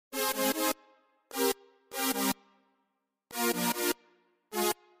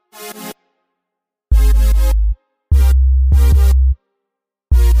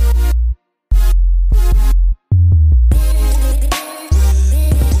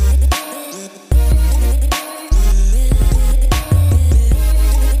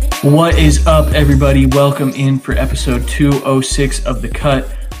What is up, everybody? Welcome in for episode 206 of The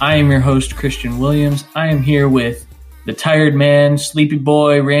Cut. I am your host, Christian Williams. I am here with the tired man, sleepy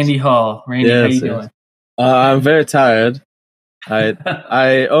boy, Randy Hall. Randy, how you doing? I'm very tired.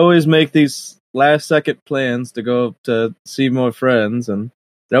 I always make these last-second plans to go to see more friends, and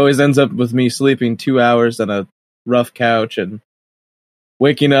it always ends up with me sleeping 2 hours on a rough couch and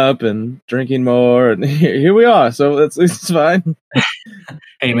waking up and drinking more, and here we are. So it's fine.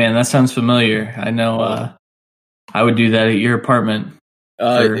 Hey, man, that sounds familiar. I know I would do that at your apartment.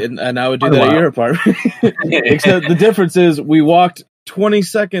 And I would do that at your apartment. Except the difference is we walked 20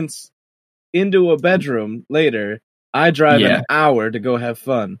 seconds into a bedroom later. I drive an hour to go have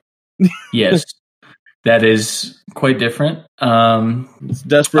fun. Yes, that is quite different. It's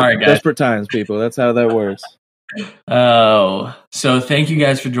desperate times, people. That's how that works. Oh, so thank you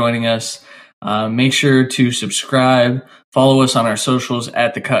guys for joining us. Make sure to subscribe, follow us on our socials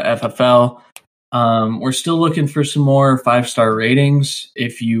at The Cut FFL. We're still looking for some more 5-star ratings.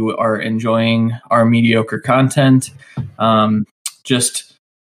 If you are enjoying our mediocre content, just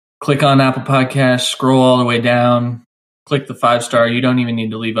click on Apple Podcasts, scroll all the way down, click the 5-star. You don't even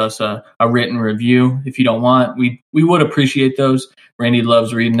need to leave us a written review if you don't want. We would appreciate those. Randy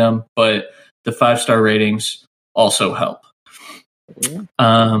loves reading them, but the 5-star ratings also help.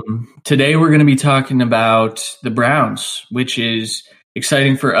 Today we're going to be talking about the Browns, which is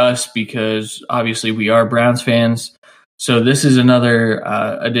exciting for us because obviously we are Browns fans. So this is another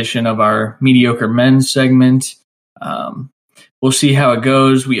edition of our Mediocre Mends segment. We'll see how it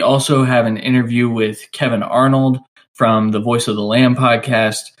goes. We also have an interview with Kevan Arnold from the Voice of the Lamb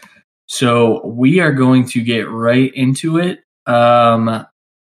podcast. So we are going to get right into it.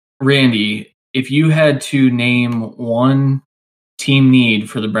 Randy, if you had to name one team need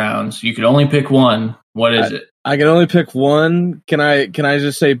for the Browns, you could only pick one. What is it? I can only pick one. Can I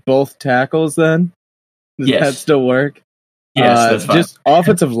just say both tackles then? Does that still work? Yes, that's fine. Just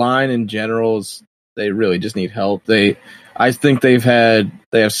offensive line in general, they really just need help. I think they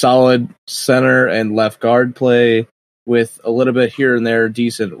have solid center and left guard play with a little bit here and there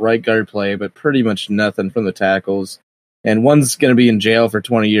decent right guard play, but pretty much nothing from the tackles. And one's going to be in jail for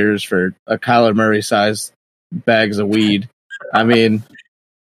 20 years for a Kyler Murray-sized bags of weed. I mean,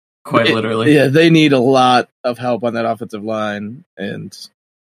 quite literally. Yeah, they need a lot of help on that offensive line. And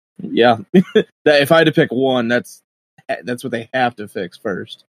yeah, if I had to pick one, that's what they have to fix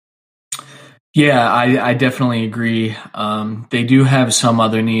first. Yeah, I definitely agree. They do have some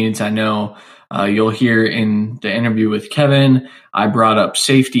other needs. I know you'll hear in the interview with Kevan, I brought up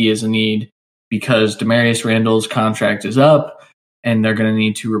safety as a need because Demarius Randall's contract is up and they're going to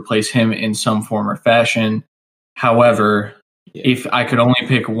need to replace him in some form or fashion. However, if I could only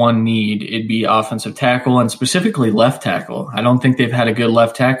pick one need, it'd be offensive tackle and specifically left tackle. I don't think they've had a good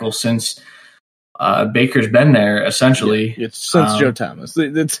left tackle since Baker's been there, essentially. Yeah, it's since Joe Thomas.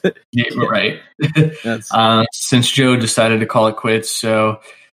 Right. Since Joe decided to call it quits. So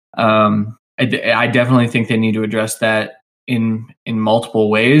I definitely think they need to address that in multiple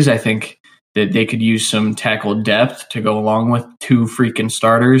ways. I think that they could use some tackle depth to go along with two freaking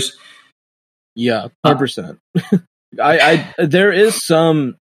starters. Yeah, 100%. There is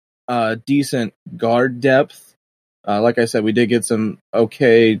some decent guard depth. Like I said, we did get some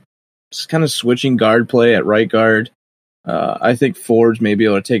okay, just kind of switching guard play at right guard. I think Ford's may be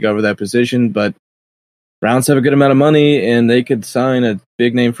able to take over that position, but Browns have a good amount of money, and they could sign a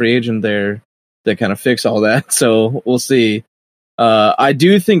big-name free agent there that kind of fix all that. So we'll see. I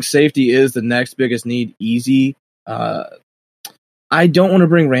do think safety is the next biggest need, easy. I don't want to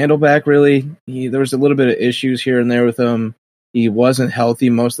bring Randall back, really. There was a little bit of issues here and there with him. He wasn't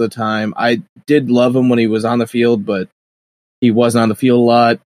healthy most of the time. I did love him when he was on the field, but he wasn't on the field a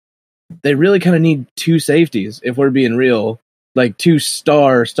lot. They really kind of need two safeties, if we're being real, like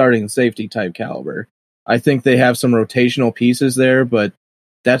two-star starting safety type caliber. I think they have some rotational pieces there, but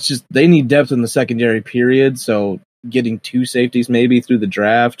they need depth in the secondary period, so getting two safeties maybe through the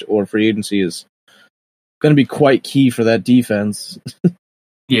draft or free agency is going to be quite key for that defense.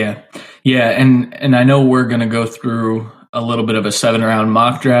 Yeah, and I know we're going to go through a little bit of a 7-round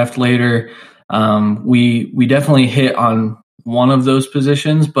mock draft later. We definitely hit on one of those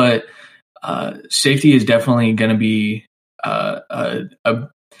positions, but safety is definitely going to be a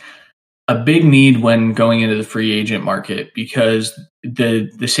big need when going into the free agent market because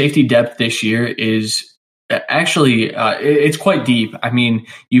the safety depth this year is actually it's quite deep. I mean,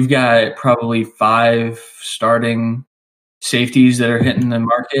 you've got probably 5 starting safeties that are hitting the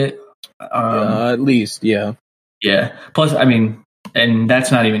market. At least, yeah. Yeah. Plus, I mean, and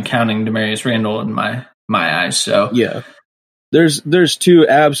that's not even counting Demarius Randall in my eyes. So yeah. There's two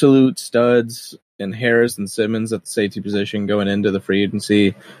absolute studs in Harris and Simmons at the safety position going into the free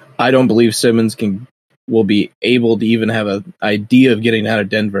agency. I don't believe Simmons will be able to even have an idea of getting out of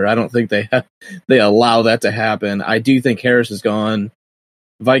Denver. I don't think they allow that to happen. I do think Harris is gone.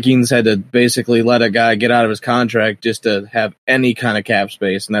 Vikings had to basically let a guy get out of his contract just to have any kind of cap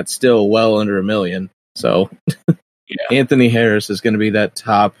space, and that's still well under $1 million. So Anthony Harris is going to be that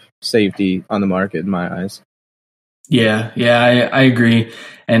top safety on the market in my eyes. Yeah, I agree.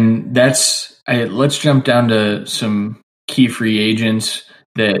 And let's jump down to some key free agents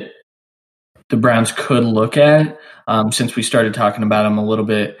that the Browns could look at since we started talking about them a little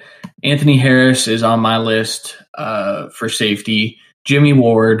bit. Anthony Harris is on my list for safety. Jimmy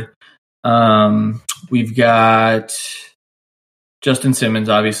Ward. We've got Justin Simmons,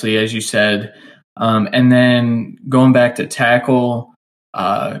 obviously, as you said. And then going back to tackle,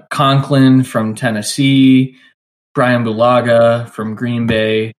 Conklin from Tennessee, Brian Bulaga from Green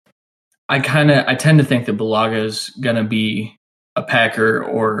Bay. I tend to think that Bulaga is going to be a Packer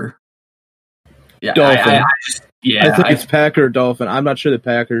or Dolphin. I think it's Packer or Dolphin. I'm not sure the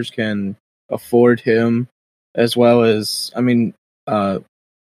Packers can afford him as well as,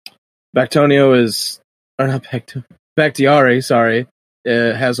 Bakhtiari,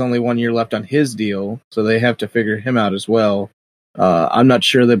 has only 1 year left on his deal, so they have to figure him out as well. I'm not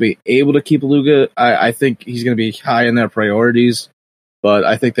sure they'll be able to keep Luga. I think he's going to be high in their priorities, but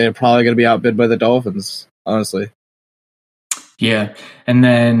I think they're probably going to be outbid by the Dolphins, honestly. Yeah, and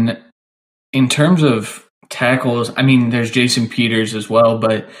then in terms of tackles, there's Jason Peters as well,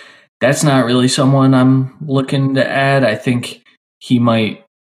 but that's not really someone I'm looking to add. I think he might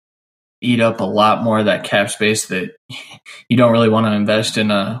eat up a lot more of that cap space that you don't really want to invest in.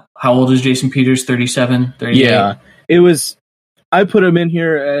 How old is Jason Peters? 37, 38? Yeah, I put him in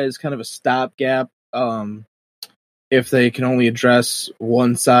here as kind of a stopgap. If they can only address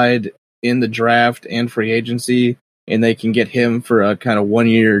one side in the draft and free agency, and they can get him for a kind of 1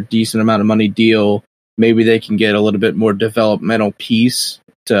 year decent amount of money deal, maybe they can get a little bit more developmental piece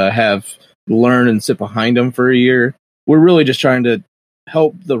to have learn and sit behind him for a year. We're really just trying to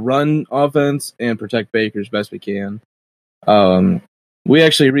help the run offense and protect Baker as best we can. We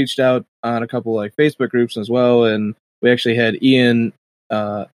actually reached out on a couple Facebook groups as well, and we actually had Ian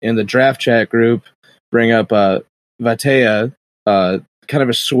in the draft chat group bring up Vatea, kind of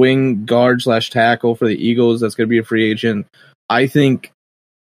a swing guard / tackle for the Eagles that's going to be a free agent. I think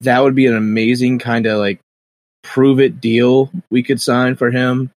that would be an amazing kind of prove it deal we could sign for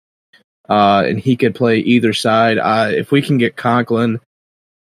him, and he could play either side. If we can get Conklin,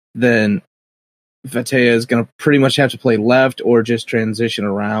 then Vatea is going to pretty much have to play left or just transition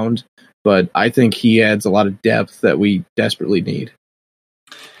around. But I think he adds a lot of depth that we desperately need.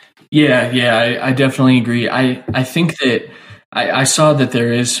 Yeah, I definitely agree. I think that I saw that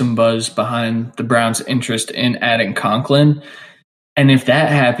there is some buzz behind the Browns' interest in adding Conklin. And if that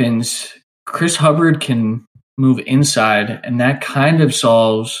happens, Chris Hubbard can move inside, and that kind of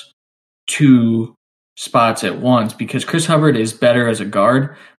solves two spots at once, because Chris Hubbard is better as a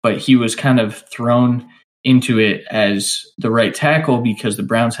guard, but he was kind of thrown into it as the right tackle because the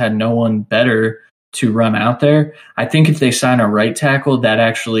Browns had no one better to run out there. I think if they sign a right tackle, that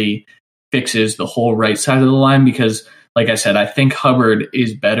actually fixes the whole right side of the line because, like I said, I think Hubbard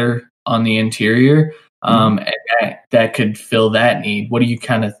is better on the interior, and that could fill that need. What do you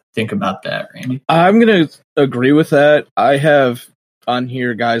kind of think about that, Randy? I'm going to agree with that. I have on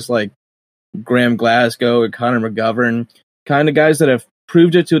here guys like Graham Glasgow and Connor McGovern, kind of guys that have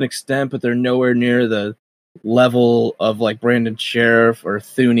proved it to an extent, but they're nowhere near the level of Brandon Sheriff or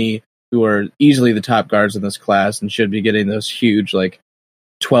Thuney, who are easily the top guards in this class and should be getting those huge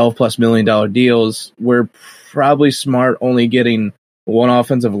 $12+ million deals. We're probably smart only getting one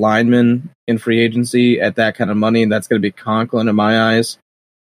offensive lineman in free agency at that kind of money, and that's going to be Conklin in my eyes.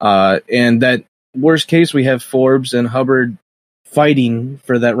 And that worst case, we have Forbes and Hubbard fighting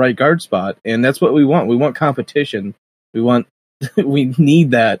for that right guard spot, and that's what we want. We want competition. We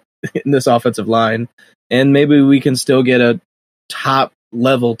need that in this offensive line, and maybe we can still get a top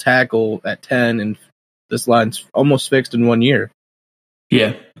level tackle at 10, and this line's almost fixed in 1 year.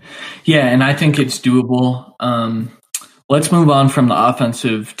 Yeah, and I think it's doable. Let's move on from the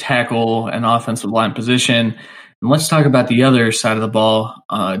offensive tackle and offensive line position, and let's talk about the other side of the ball.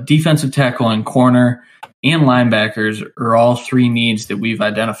 Defensive tackle and corner and linebackers are all three needs that we've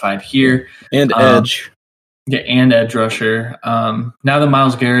identified here. And edge. Yeah, and edge rusher. Now that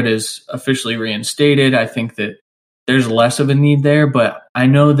Myles Garrett is officially reinstated, I think that there's less of a need there, but I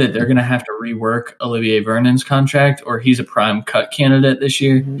know that they're going to have to rework Olivier Vernon's contract, or he's a prime cut candidate this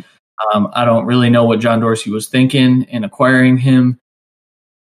year. I don't really know what John Dorsey was thinking in acquiring him.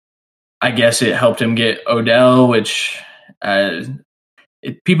 I guess it helped him get Odell, which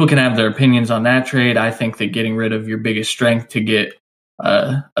people can have their opinions on that trade. I think that getting rid of your biggest strength to get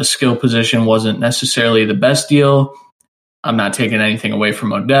a skill position wasn't necessarily the best deal. I'm not taking anything away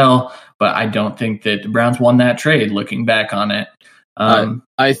from Odell, but I don't think that the Browns won that trade looking back on it.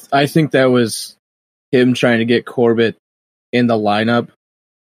 I think that was him trying to get Corbett in the lineup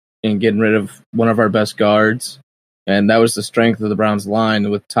and getting rid of one of our best guards. And that was the strength of the Browns line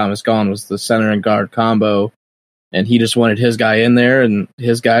with Thomas gone, was the center and guard combo. And he just wanted his guy in there, and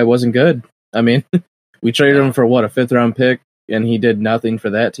his guy wasn't good. I mean, we traded him for a fifth-round pick, and he did nothing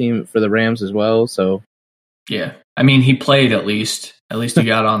for that team, for the Rams as well. So, yeah. I mean, he played at least. At least he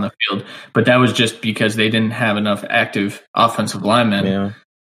got on the field. But that was just because they didn't have enough active offensive linemen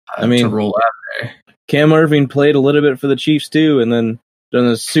to roll out there. Cam Irving played a little bit for the Chiefs too, and then during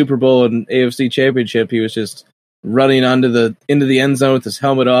the Super Bowl and AFC Championship, he was just running into the end zone with his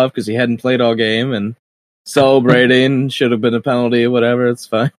helmet off because he hadn't played all game and celebrating. Should have been a penalty, whatever. It's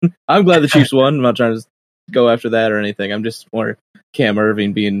fine. I'm glad the Chiefs won. I'm not trying to go after that or anything. I'm just more Cam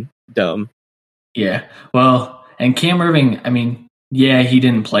Irving being dumb. Yeah. Well, and Cam Irving, I mean, yeah, he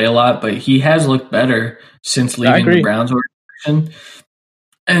didn't play a lot, but he has looked better since leaving the Browns organization.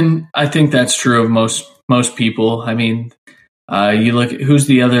 And I think that's true of most people. I mean, you look at who's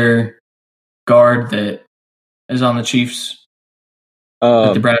the other guard that is on the Chiefs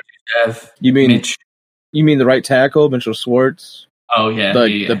that the Browns have. You mean Mitch? You mean the right tackle, Mitchell Schwartz? Oh yeah,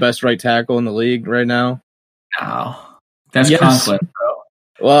 the best right tackle in the league right now. No, that's Conklin, bro.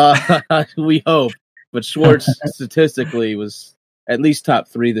 Well, we hope, but Schwartz statistically was at least top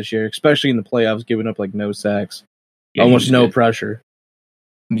 3 this year, especially in the playoffs, giving up like no sacks, almost no pressure.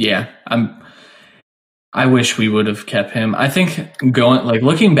 Yeah, I wish we would have kept him. I think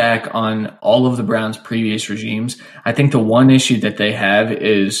looking back on all of the Browns' previous regimes, I think the one issue that they have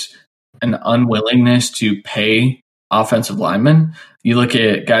is an unwillingness to pay offensive linemen. You look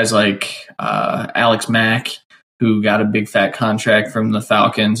at guys like Alex Mack, who got a big fat contract from the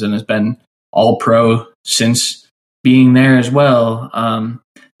Falcons and has been all pro since being there as well.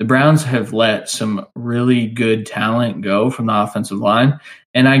 The Browns have let some really good talent go from the offensive line.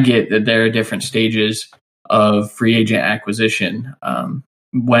 And I get that there are different stages of free agent acquisition.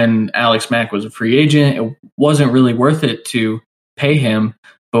 When Alex Mack was a free agent, it wasn't really worth it to pay him.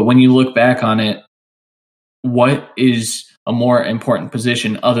 But when you look back on it, what is a more important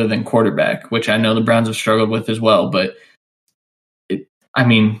position other than quarterback, which I know the Browns have struggled with as well. But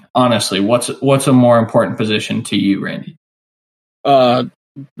honestly, what's a more important position to you, Randy?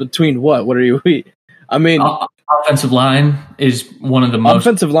 Between what? What are you? I mean, offensive line is one of the most.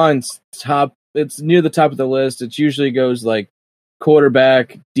 Offensive line's top. It's near the top of the list. It usually goes like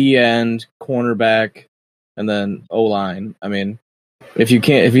quarterback, D end, cornerback, and then O line. I mean, if you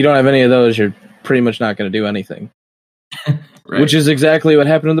don't have any of those, you're pretty much not going to do anything. Right. Which is exactly what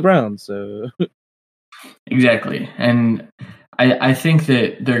happened to the Browns. So exactly, and I think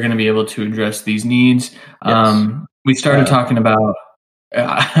that they're going to be able to address these needs. Yes. We started talking about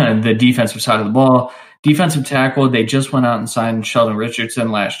the defensive side of the ball. Defensive tackle, they just went out and signed Sheldon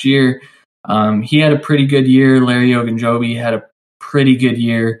Richardson last year. He had a pretty good year. Larry Ogunjobi had a pretty good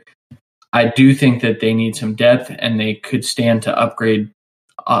year. I do think that they need some depth, and they could stand to upgrade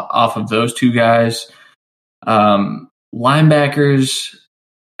off of those two guys. Linebackers,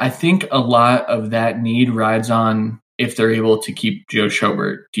 I think a lot of that need rides on if they're able to keep Joe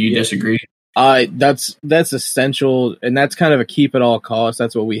Schobert. Do you disagree? That's essential, and that's kind of a keep at all costs.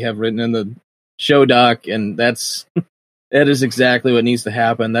 That's what we have written in the show doc, and that is exactly what needs to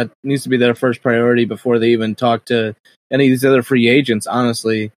happen. That needs to be their first priority before they even talk to any of these other free agents,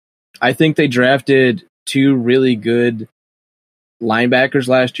 honestly. I think they drafted 2 really good linebackers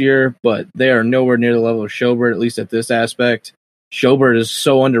last year, but they are nowhere near the level of Schobert, at least at this aspect. Schobert is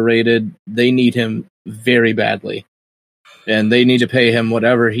so underrated. They need him very badly, and they need to pay him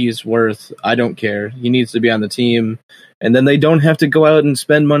whatever he's worth. I don't care. He needs to be on the team, and then they don't have to go out and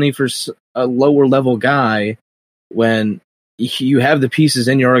spend money for a lower level guy when you have the pieces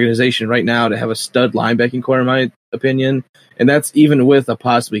in your organization right now to have a stud linebacking core, in my opinion, and that's even with a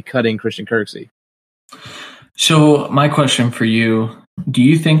possibly cutting Christian Kirksey. So my question for you, do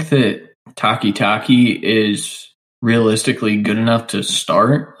you think that Taki is realistically good enough to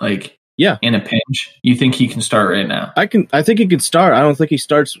start? In a pinch? You think he can start right now? I think he can start. I don't think he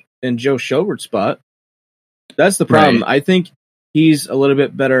starts in Joe Schobert's spot. That's the problem. Right. I think he's a little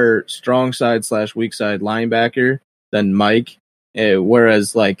bit better strong side / weak side linebacker than Mike.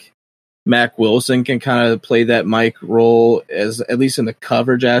 Whereas Mac Wilson can kind of play that Mike role, as at least in the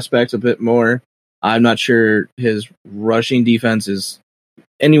coverage aspect, a bit more. I'm not sure his rushing defense is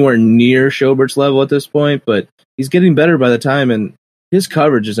anywhere near Schobert's level at this point, but he's getting better by the time, and his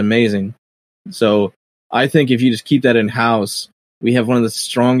coverage is amazing. So I think if you just keep that in house, we have one of the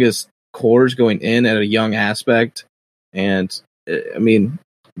strongest cores going in at a young aspect. And I mean,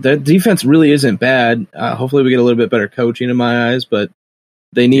 the defense really isn't bad. Hopefully we get a little bit better coaching in my eyes, but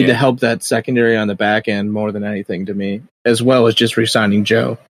they need to help that secondary on the back end more than anything to me, as well as just re-signing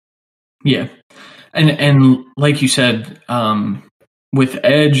Joe. Yeah. And like you said, with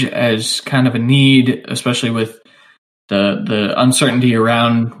edge as kind of a need, especially with the uncertainty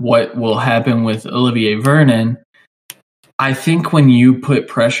around what will happen with Olivier Vernon, I think when you put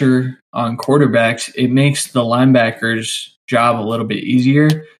pressure on quarterbacks, it makes the linebackers' job a little bit easier.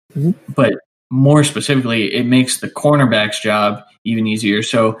 Mm-hmm. But more specifically, it makes the cornerback's job even easier.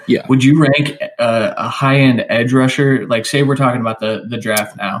 So would you rank a high-end edge rusher? Like, say we're talking about the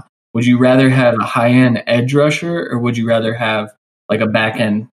draft now. Would you rather have a high-end edge rusher, or would you rather have like a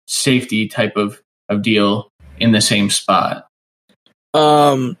back-end safety type of deal in the same spot?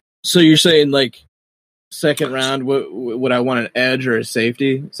 So you're saying like second round, would I want an edge or a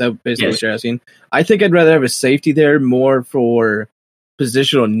safety? Is that basically what you're asking? I think I'd rather have a safety there, more for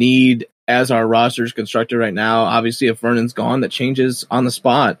positional need as our roster is constructed right now. Obviously, if Vernon's gone, that changes on the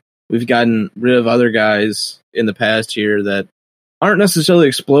spot. We've gotten rid of other guys in the past here that aren't necessarily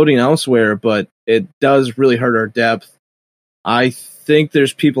exploding elsewhere, but it does really hurt our depth. I think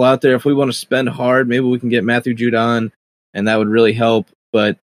there's people out there, if we want to spend hard, maybe we can get Matthew Judon, and that would really help.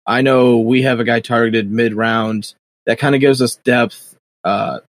 But I know we have a guy targeted mid-round that kind of gives us depth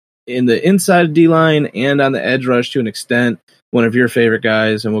in the inside D-line and on the edge rush to an extent. One of your favorite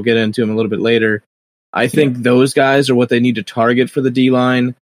guys, and we'll get into him a little bit later. I think those guys are what they need to target for the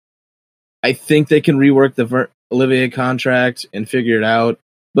D-line. I think they can rework the Olivier contract and figure it out,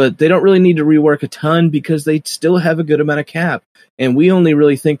 but they don't really need to rework a ton because they still have a good amount of cap. And we only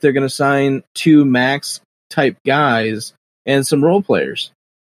really think they're going to sign 2 max-type guys and some role players.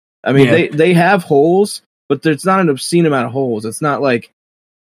 I mean, they have holes, but there's not an obscene amount of holes. It's not like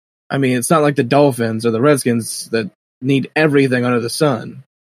the Dolphins or the Redskins that need everything under the sun.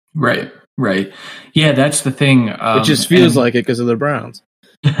 Right. Yeah, that's the thing. It just feels like it because of the Browns.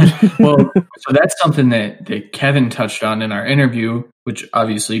 Well, so that's something that Kevan touched on in our interview, which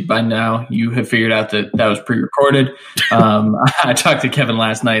obviously by now you have figured out that was pre-recorded. I talked to Kevan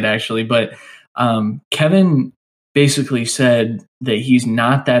last night, actually, but Kevan basically said that he's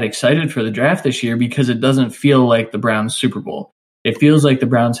not that excited for the draft this year because it doesn't feel like the Browns Super Bowl. It feels like the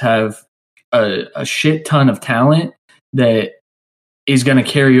Browns have a shit ton of talent that is going to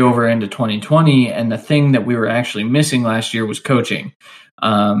carry over into 2020. And the thing that we were actually missing last year was coaching.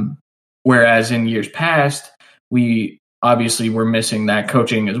 Whereas in years past, we obviously were missing that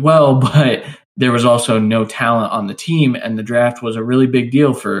coaching as well, but there was also no talent on the team. And the draft was a really big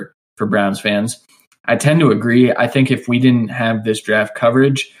deal for Browns fans. I tend to agree. I think if we didn't have this draft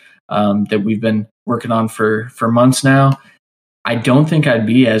coverage that we've been working on for months now, I don't think I'd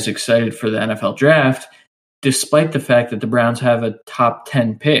be as excited for the NFL draft, despite the fact that the Browns have a top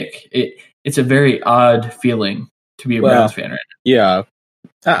 10 pick. It's a very odd feeling to be a Browns fan right now. Yeah.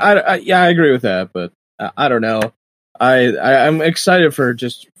 I agree with that, but I don't know. I'm excited for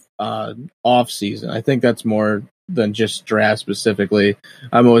just off season. I think that's more than just draft specifically.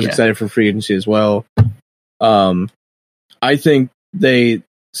 I'm always excited for free agency as well. I think they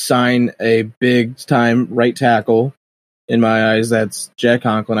sign a big time right tackle. In my eyes, that's Jack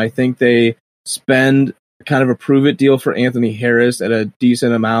Conklin. I think they spend kind of a prove-it deal for Anthony Harris at a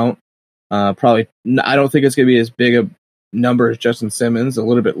decent amount. Probably, I don't think it's going to be as big a number as Justin Simmons, a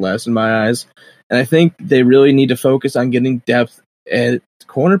little bit less in my eyes. And I think they really need to focus on getting depth at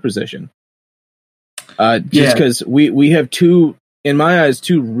corner position. Just because we have two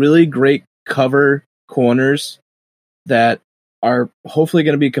really great cover corners that are hopefully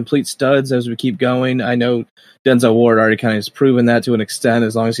going to be complete studs as we keep going. I know Denzel Ward already kind of has proven that to an extent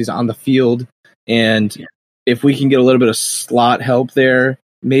as long as he's on the field. And if we can get a little bit of slot help there,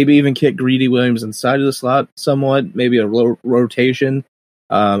 maybe even kick Greedy Williams inside of the slot somewhat, maybe a rotation.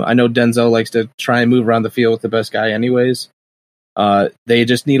 I know Denzel likes to try and move around the field with the best guy anyways. They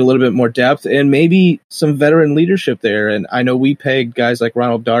just need a little bit more depth and maybe some veteran leadership there. And I know we pegged guys like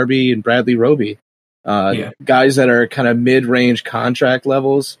Ronald Darby and Bradley Roby, guys that are kind of mid-range contract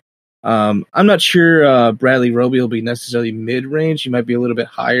levels. I'm not sure Bradley Roby will be necessarily mid-range. He might be a little bit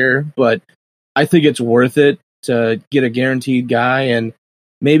higher, but I think it's worth it to get a guaranteed guy and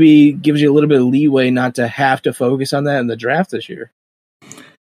maybe gives you a little bit of leeway not to have to focus on that in the draft this year.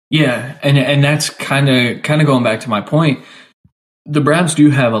 Yeah, and that's kind of going back to my point. The Browns do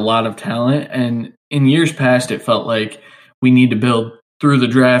have a lot of talent, and in years past, it felt like we need to build through the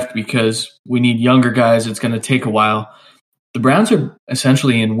draft because we need younger guys. It's going to take a while. The Browns are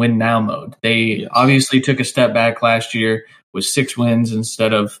essentially in win now mode. They obviously took a step back last year with 6 wins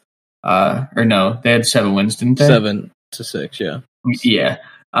instead of, or no, they had 7 wins, didn't they? 7-6, yeah. Yeah.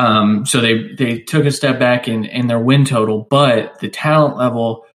 So they took a step back in their win total, but the talent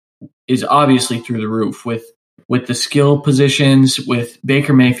level is obviously through the roof with the skill positions with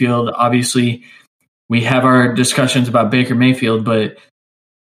Baker Mayfield. Obviously, we have our discussions about Baker Mayfield, but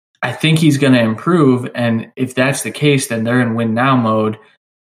I think he's going to improve. And if that's the case, then they're in win now mode.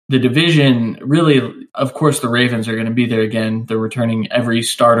 The division really, of course, the Ravens are going to be there again. They're returning every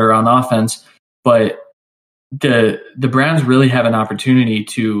starter on offense, but the Browns really have an opportunity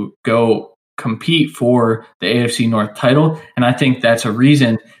to go compete for the AFC North title. And I think that's a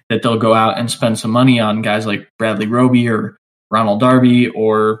reason that they'll go out and spend some money on guys like Bradley Roby or Ronald Darby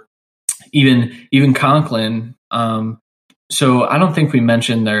or even Conklin. So I don't think we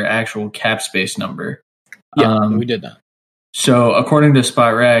mentioned their actual cap space number. Yeah, we did not. So according to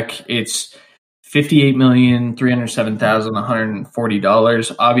SpotRec, it's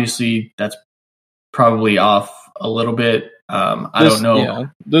 $58,307,140. Obviously, that's probably off a little bit. I don't know. Yeah,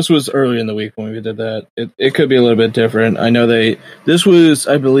 this was early in the week when we did that. It could be a little bit different. I know this was,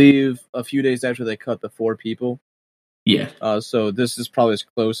 I believe, a few days after they cut the 4 people. Yeah. So this is probably as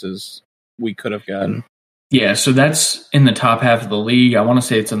close as we could have gotten. Yeah, so that's in the top half of the league. I want to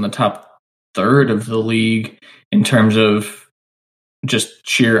say it's in the top third of the league in terms of just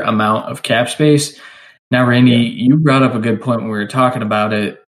sheer amount of cap space. Now, Randy, you brought up a good point when we were talking about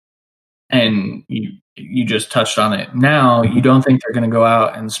it, and you just touched on it. Now, you don't think they're going to go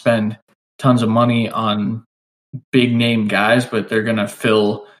out and spend tons of money on big name guys, but they're going to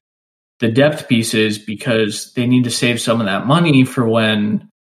fill the depth pieces because they need to save some of that money for when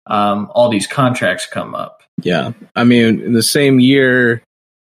all these contracts come up. Yeah. I mean, in the same year,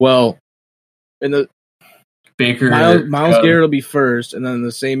 well, in the Baker, Myles Garrett will be first, and then in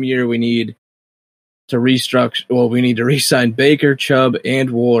the same year we need to restructure. Well, we need to re-sign Baker, Chubb, and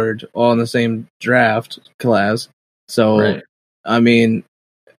Ward all in the same draft class. So, right. I mean,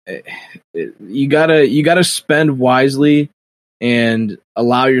 you gotta spend wisely and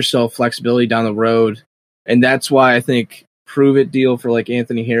allow yourself flexibility down the road, and that's why I think prove it deal for like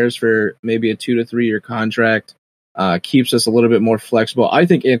Anthony Harris for maybe a 2 to 3 year contract keeps us a little bit more flexible. I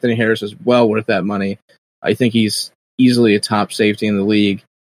think Anthony Harris is well worth that money. I think he's easily a top safety in the league,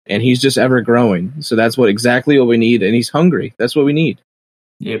 and he's just ever growing. So that's exactly what we need, and he's hungry. That's what we need.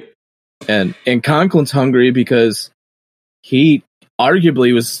 Yep. And Conklin's hungry because he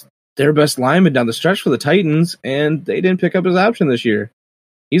arguably was their best lineman down the stretch for the Titans, and they didn't pick up his option this year.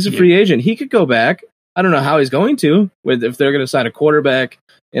 He's a free agent. He could go back. I don't know how he's going to, if they're going to sign a quarterback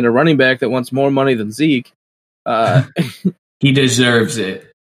and a running back that wants more money than Zeke. He deserves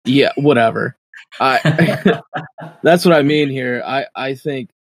it. Yeah, whatever. That's what I mean here. I think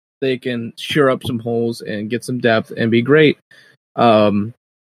they can shore up some holes and get some depth and be great. But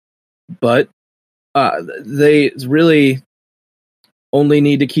they really only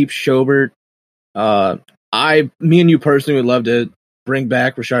need to keep Schobert. Me and you personally would love to bring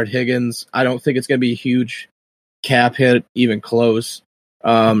back Rashard Higgins. I don't think it's going to be a huge cap hit, even close.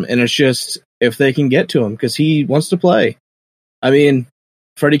 And it's just if they can get to him because he wants to play. I mean,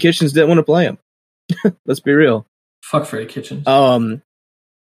 Freddie Kitchens didn't want to play him. Let's be real. Fuck Freddie Kitchens.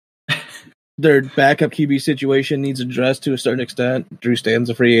 Their backup QB situation needs addressed to a certain extent. Drew Stanton's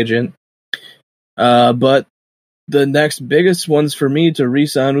a free agent. But the next biggest ones for me to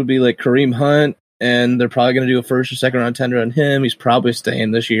re-sign would be like Kareem Hunt, and they're probably going to do a first or second round tender on him. He's probably staying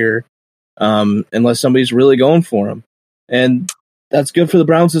this year, unless somebody's really going for him. And that's good for the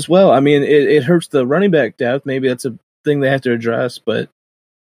Browns as well. I mean, it hurts the running back depth. Maybe that's a thing they have to address, but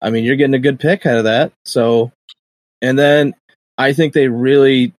I mean, you're getting a good pick out of that. So, and then I think they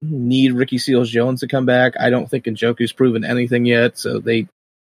really need Ricky Seals-Jones to come back. I don't think Njoku's proven anything yet, so they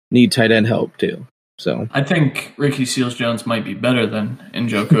need tight end help too. So I think Ricky Seals-Jones might be better than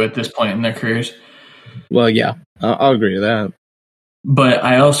Njoku at this point in their careers. Well, yeah, I'll agree with that. But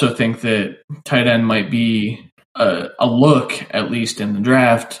I also think that tight end might be a look, at least in the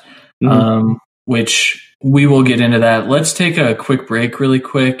draft, which we will get into that. Let's take a quick break really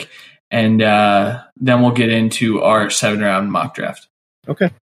quick, and then we'll get into our 7-round mock draft.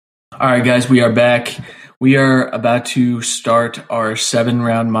 Okay. All right, guys, we are back. We are about to start our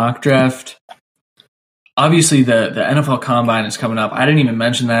 7-round mock draft. Obviously, the NFL Combine is coming up. I didn't even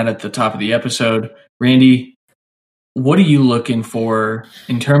mention that at the top of the episode. Randy, what are you looking for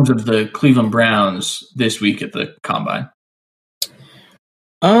in terms of the Cleveland Browns this week at the Combine?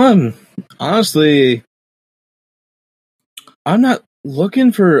 Honestly, I'm not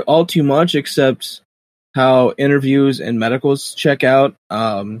looking for all too much except how interviews and medicals check out.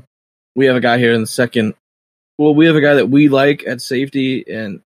 We have a guy here in the second. Well, we have a guy that we like at safety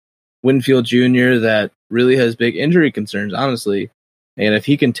and Winfield Jr. that really has big injury concerns, honestly. And if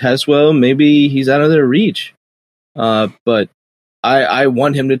he can test well, maybe he's out of their reach. But I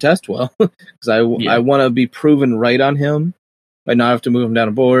want him to test well because I want to be proven right on him. I not have to move him down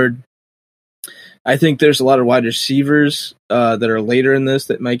a board. I think there's a lot of wide receivers that are later in this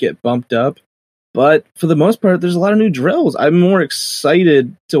that might get bumped up. But for the most part, there's a lot of new drills. I'm more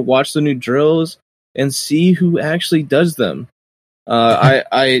excited to watch the new drills and see who actually does them.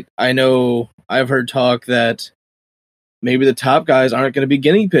 I know I've heard talk that maybe the top guys aren't going to be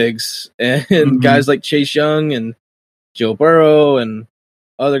guinea pigs, and guys like Chase Young and Joe Burrow and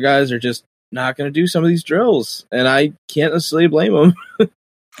other guys are just not going to do some of these drills, and I can't necessarily blame them.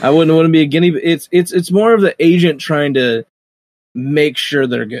 I wouldn't want to be a guinea. It's more of the agent trying to make sure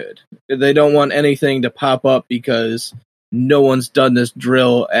they're good. They don't want anything to pop up because no one's done this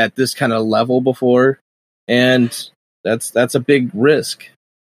drill at this kind of level before, and that's a big risk.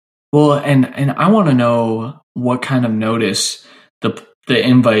 Well, and I want to know what kind of notice the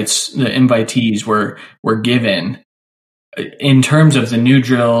invitees were given in terms of the new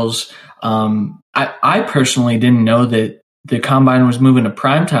drills. I personally didn't know that the Combine was moving to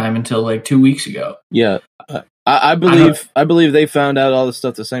primetime until like 2 weeks ago. Yeah, I believe they found out all this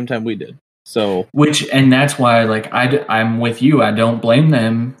stuff the same time we did. So and that's why I'm with you. I don't blame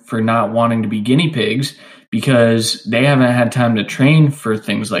them for not wanting to be guinea pigs because they haven't had time to train for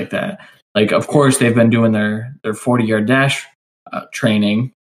things like that. Like, of course, they've been doing their 40-yard dash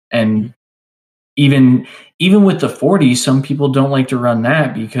training, and even with the 40, some people don't like to run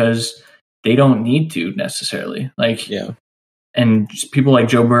that because they don't need to necessarily. Yeah. And people like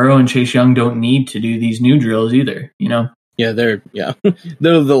Joe Burrow and Chase Young don't need to do these new drills either, you know? Yeah, they're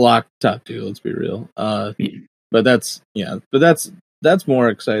the lock top two, let's be real. But that's more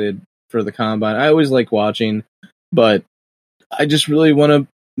excited for the Combine. I always like watching, but I just really want to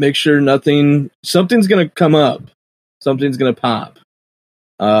make sure something's going to come up. Something's going to pop.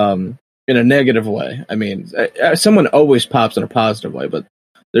 In a negative way. I mean, someone always pops in a positive way, but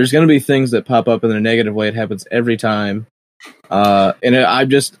there's going to be things that pop up in a negative way. It happens every time.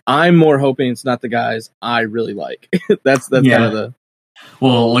 And I'm more hoping it's not the guys I really like. that's kind of the.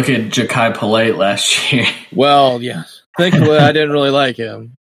 Well, look at Ja'Kai Polite last year. Well, yeah. Thankfully, I didn't really like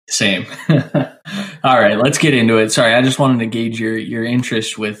him. Same. All right, let's get into it. Sorry, I just wanted to gauge your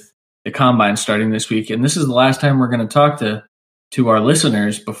interest with the Combine starting this week, and this is the last time we're going to talk to our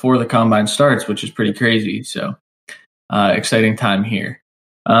listeners before the Combine starts, which is pretty crazy. So, exciting time here.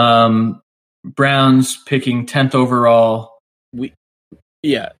 Browns picking 10th overall.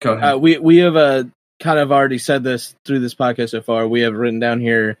 Go ahead. We have kind of already said this through this podcast so far. We have written down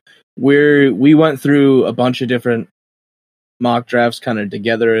here we went through a bunch of different mock drafts kind of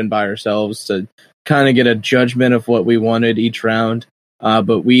together and by ourselves to kind of get a judgment of what we wanted each round.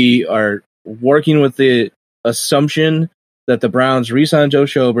 But we are working with the assumption that the Browns re-sign Joe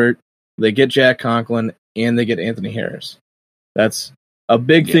Schobert, they get Jack Conklin, and they get Anthony Harris. That's a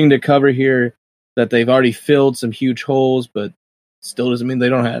big thing to cover here, that they've already filled some huge holes, but still doesn't mean they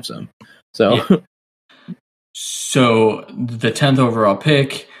don't have some. So, So the 10th overall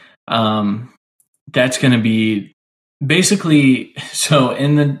pick, that's going to be basically, so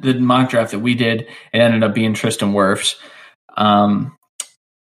in the mock draft that we did, it ended up being Tristan Wirfs.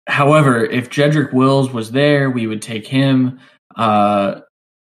 However, if Jedrick Wills was there, we would take him. And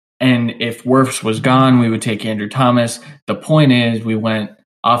if Wirfs was gone, we would take Andrew Thomas. The point is, we went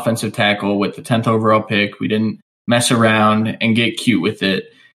offensive tackle with the 10th overall pick. We didn't mess around and get cute with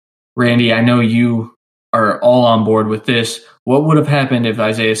it. Randy, I know you are all on board with this. What would have happened if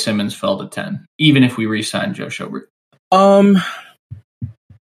Isaiah Simmons fell to 10, even if we re-signed Joe Schobert?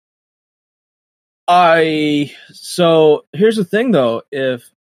 So here's the thing, though. If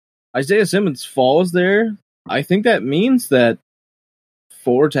Isaiah Simmons falls there, I think that means that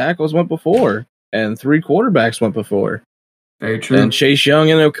 4 tackles went before and 3 quarterbacks went before. Very true. And Chase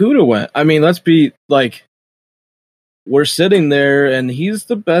Young and Okudah went. I mean, let's be like, we're sitting there and he's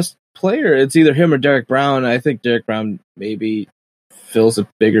the best player. It's either him or Derek Brown. I think Derek Brown maybe fills a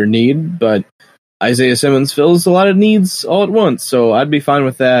bigger need, but Isaiah Simmons fills a lot of needs all at once. So I'd be fine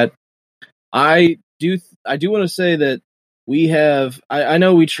with that. I do want to say that we have, I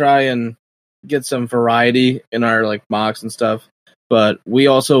know we try and get some variety in our like mocks and stuff. but we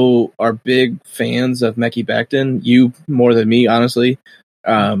also are big fans of Mekhi Becton. You more than me, honestly.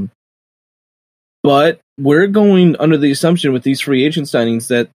 But we're going under the assumption with these free agent signings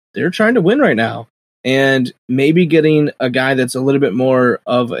that they're trying to win right now. And maybe getting a guy that's a little bit more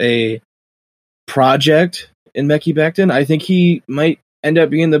of a project in Mekhi Becton. I think he might end up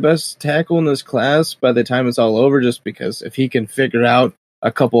being the best tackle in this class by the time it's all over, just because if he can figure out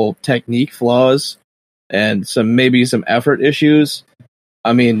a couple technique flaws and maybe some effort issues,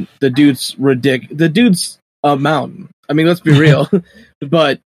 I mean, the dude's ridiculous. The dude's a mountain. I mean, let's be real.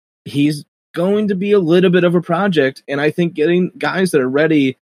 But he's going to be a little bit of a project, and I think getting guys that are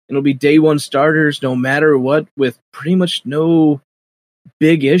ready and it'll be day one starters no matter what with pretty much no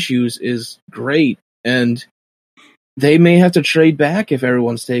big issues is great. And they may have to trade back if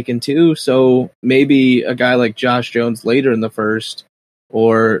everyone's taken too. So maybe a guy like Josh Jones later in the first,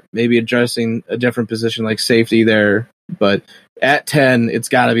 or maybe addressing a different position like safety there. But at 10, it's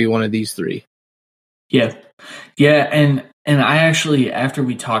got to be one of these three. Yeah. And I actually, after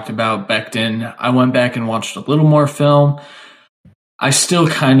we talked about Becton, I went back and watched a little more film. I still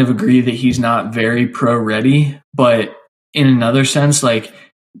kind of agree that he's not very pro ready, but in another sense, like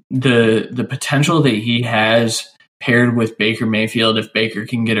the potential that he has paired with Baker Mayfield, if Baker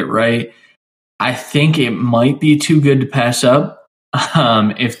can get it right, I think it might be too good to pass up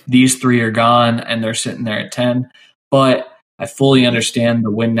if these three are gone and they're sitting there at 10. But I fully understand the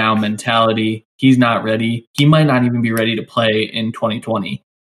win now mentality. He's not ready. He might not even be ready to play in 2020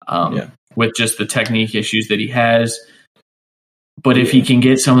 with just the technique issues that he has. But if he can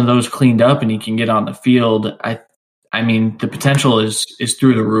get some of those cleaned up and he can get on the field, I mean, the potential is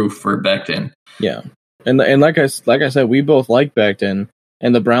through the roof for Becton. Yeah. And like I said, we both like Becton,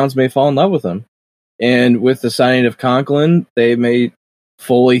 and the Browns may fall in love with him. And with the signing of Conklin, they may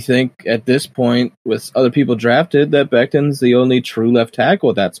fully think at this point, with other people drafted, that Becton's the only true left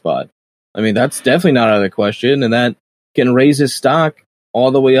tackle at that spot. I mean, that's definitely not out of the question, and that can raise his stock all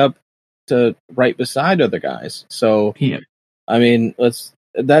the way up to right beside other guys. So, yeah. I mean,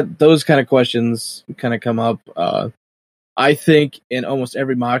 those kind of questions kind of come up. I think in almost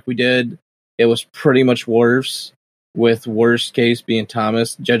every mock we did, it was pretty much worse, with worst case being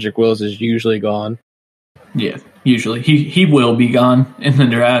Thomas. Jedrick Wills is usually gone. Yeah, usually he will be gone in the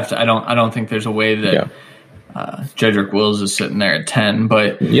draft. I don't think there's a way that Jedrick Wills is sitting there at 10.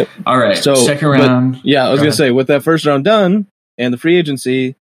 But all right, so second round. I was gonna say, with that first round done and the free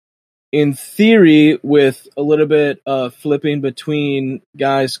agency, in theory, with a little bit of flipping between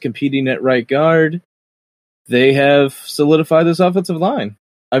guys competing at right guard, they have solidified this offensive line.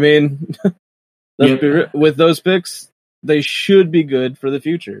 I mean, with those picks, they should be good for the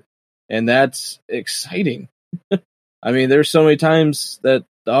future. And that's exciting. I mean, there's so many times that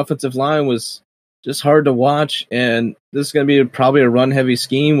the offensive line was just hard to watch, and this is going to be probably a run-heavy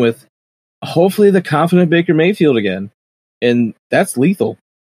scheme with hopefully the confident Baker Mayfield again. And that's lethal.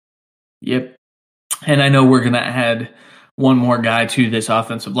 Yep. And I know we're going to add one more guy to this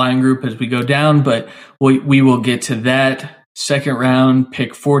offensive line group as we go down, but we will get to that. Second round,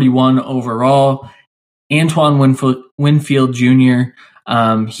 pick 41 overall, Antoine Winfield Jr.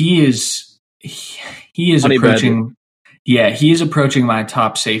 He is approaching. Yeah, he is approaching my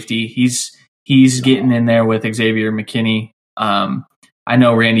top safety. He's getting in there with Xavier McKinney. I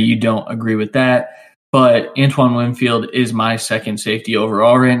know, Randy, you don't agree with that, but Antoine Winfield is my second safety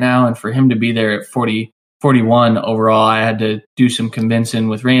overall right now, and for him to be there at 41 overall, I had to do some convincing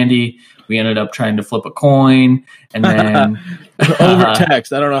with Randy. We ended up trying to flip a coin, and then over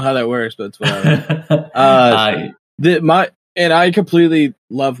text. I don't know how that works, but it's whatever. And I completely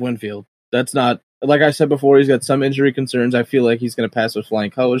love Winfield. That's not, like I said before, he's got some injury concerns. I feel like he's going to pass with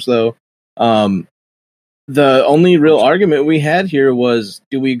flying colors, though. The only real argument we had here was,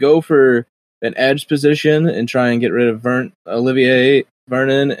 do we go for an edge position and try and get rid of Olivier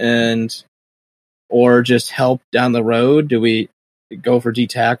Vernon, or just help down the road? Do we go for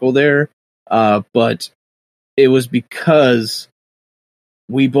D-tackle there? But it was because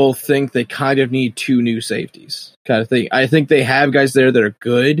we both think they kind of need two new safeties kind of thing. I think they have guys there that are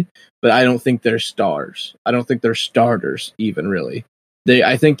good, but I don't think they're stars. I don't think they're starters even, really.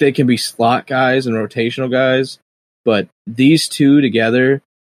 I think they can be slot guys and rotational guys, but these two together,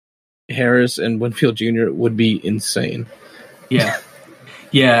 Harris and Winfield Jr., would be insane. Yeah.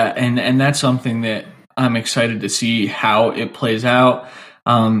 Yeah, and that's something that I'm excited to see how it plays out.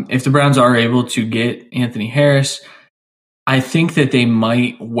 If the Browns are able to get Anthony Harris, I think that they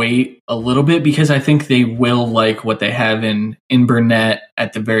might wait a little bit, because I think they will like what they have in Burnett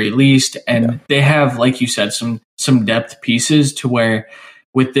at the very least. And they have, like you said, some depth pieces to where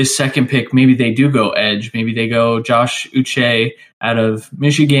with this second pick, maybe they do go edge. Maybe they go Josh Uche out of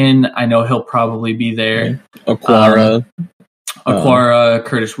Michigan. I know he'll probably be there. Aquara,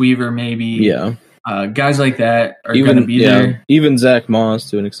 Curtis Weaver, maybe. Yeah. Guys like that are going to be there. Even Zach Moss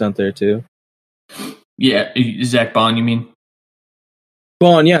to an extent there too. Yeah, Zach Bond, you mean?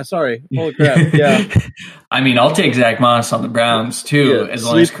 Bond, yeah, sorry. Holy crap, yeah. I mean, I'll take Zach Moss on the Browns too, as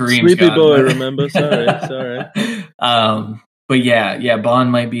long as Kareem's Sleepy gone. boy, remember? Sorry. But yeah,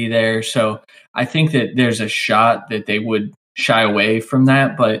 Bond might be there. So I think that there's a shot that they would shy away from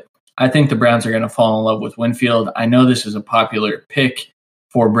that, but I think the Browns are going to fall in love with Winfield. I know this is a popular pick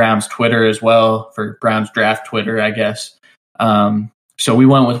for Browns Twitter as well, for Browns draft Twitter, I guess. So we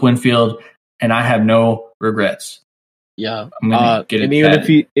went with Winfield, and I have no regrets. Yeah, and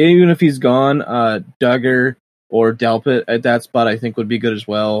even if he's gone, Duggar or Delpit at that spot, I think would be good as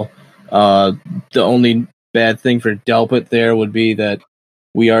well. The only bad thing for Delpit there would be that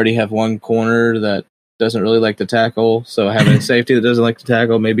we already have one corner that doesn't really like to tackle, so having a safety that doesn't like to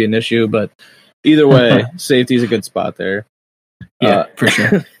tackle may be an issue. But either way, safety is a good spot there. Yeah, for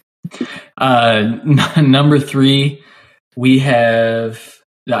sure. Number 3, we have.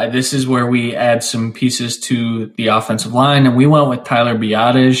 This is where we add some pieces to the offensive line, and we went with Tyler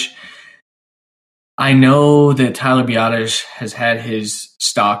Biadasz. I know that Tyler Biadasz has had his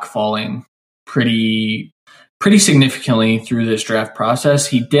stock falling pretty significantly through this draft process.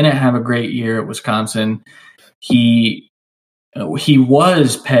 He didn't have a great year at Wisconsin. He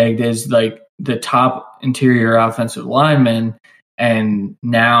was pegged as like the top interior offensive lineman, and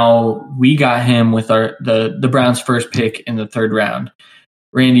now we got him with the Browns' first pick in the 3rd round.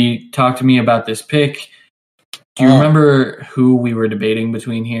 Randy, talk to me about this pick. Do you remember who we were debating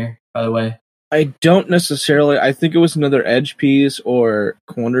between here, by the way? I don't necessarily. I think it was another edge piece or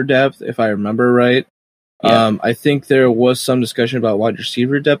corner depth, if I remember right. Yeah. I think there was some discussion about wide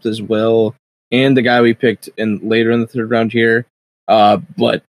receiver depth as well, and the guy we picked later in the 3rd round here.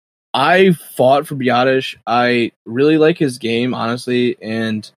 But I fought for Biadasz. I really like his game, honestly,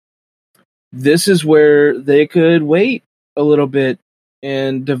 and this is where they could wait a little bit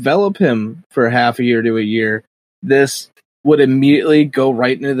and develop him for half a year to a year. This would immediately go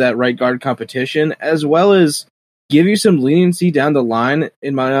right into that right guard competition, as well as give you some leniency down the line,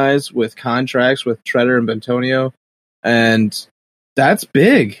 in my eyes, with contracts with Treader and Bentonio. And that's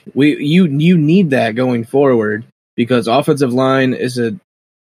big. You need that going forward, because offensive line is a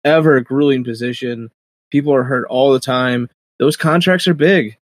ever grueling position. People are hurt all the time. Those contracts are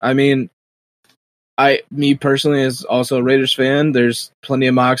big. I mean, me personally, as also a Raiders fan, there's plenty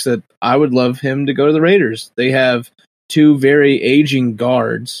of mocks that I would love him to go to the Raiders. They have 2 very aging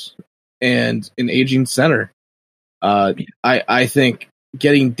guards and an aging center. I think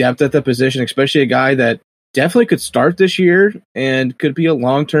getting depth at the position, especially a guy that definitely could start this year and could be a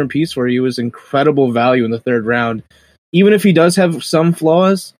long-term piece for you, is incredible value in the 3rd round. Even if he does have some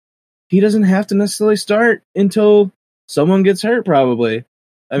flaws, he doesn't have to necessarily start until someone gets hurt, probably.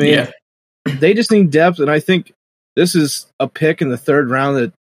 I mean, they just need depth, and I think this is a pick in the 3rd round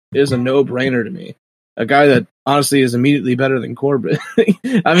that is a no-brainer to me. A guy that honestly is immediately better than Corbett.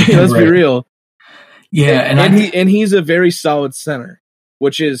 I mean, let's be real. Yeah, and he's a very solid center,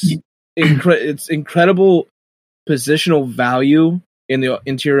 which is it's incredible positional value in the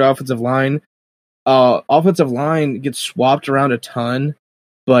interior offensive line. Offensive line gets swapped around a ton,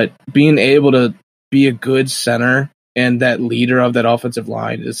 but being able to be a good center and that leader of that offensive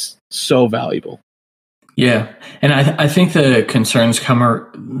line is so valuable. Yeah, and I think the concerns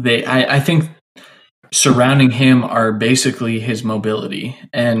I think surrounding him are basically his mobility,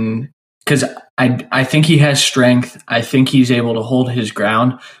 and because I think he has strength, I think he's able to hold his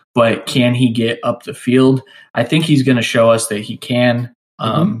ground, but can he get up the field? I think he's going to show us that he can,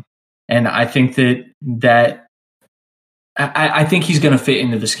 and I think that I think he's going to fit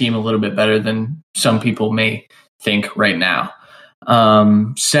into the scheme a little bit better than some people may think right now.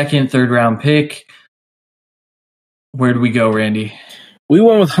 2nd, 3rd round pick. Where do we go, Randy? We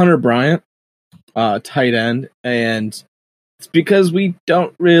went with Hunter Bryant, tight end, and it's because we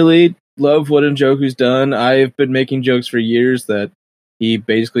don't really love what Njoku's done. I've been making jokes for years that he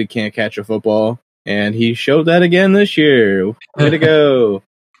basically can't catch a football, and he showed that again this year. Way to go.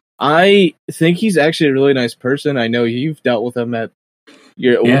 I think he's actually a really nice person. I know you've dealt with him at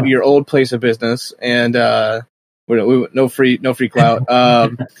your old place of business, and no free clout.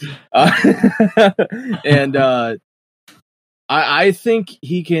 And I think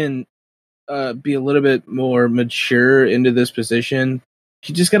he can be a little bit more mature into this position.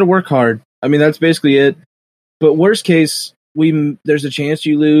 You just got to work hard. I mean, that's basically it. But worst case, there's a chance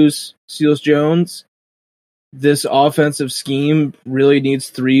you lose Seals Jones. this offensive scheme really needs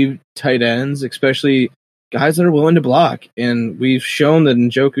 3 tight ends, especially guys that are willing to block. And we've shown that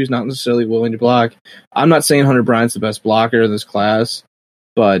Njoku's not necessarily willing to block. I'm not saying Hunter Bryant's the best blocker in this class,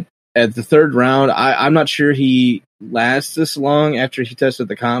 but at the 3rd round, I'm not sure he lasts this long after he tested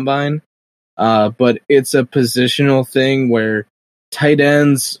the combine. But it's a positional thing where tight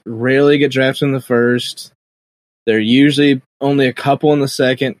ends rarely get drafted in the 1st. They're usually only a couple in the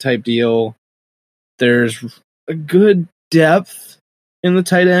 2nd type deal. There's a good depth in the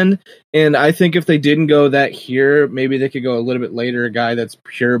tight end, and I think if they didn't go that here, maybe they could go a little bit later, a guy that's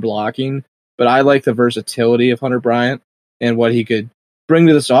pure blocking. But I like the versatility of Hunter Bryant and what he could bring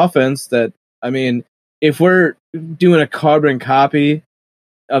to this offense. That, I mean, if we're doing a carbon copy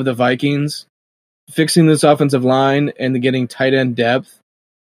of the Vikings, fixing this offensive line and getting tight end depth,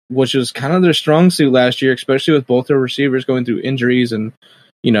 which was kind of their strong suit last year, especially with both their receivers going through injuries and,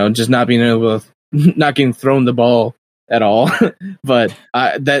 just not being able to, not getting thrown the ball at all. But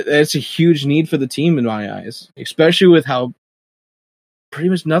that's a huge need for the team in my eyes, especially with how pretty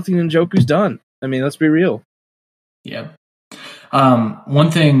much nothing Njoku's done. I mean, let's be real. Yeah.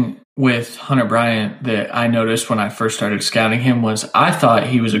 One thing with Hunter Bryant that I noticed when I first started scouting him was I thought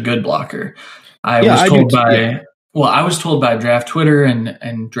he was a good blocker. I was told by Draft Twitter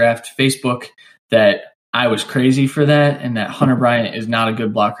and Draft Facebook that I was crazy for that and that Hunter Bryant is not a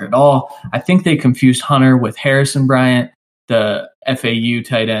good blocker at all. I think they confused Hunter with Harrison Bryant, the FAU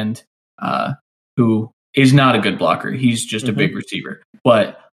tight end, who is not a good blocker. He's just a big receiver.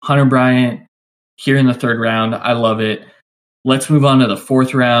 But Hunter Bryant here in the 3rd round, I love it. Let's move on to the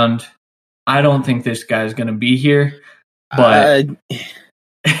 4th round. I don't think this guy's going to be here, but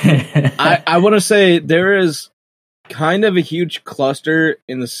I want to say there is kind of a huge cluster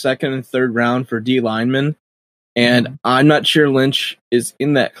in the 2nd and 3rd round for D linemen, and I'm not sure Lynch is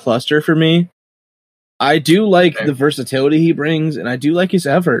in that cluster for me. I do like the versatility he brings, and I do like his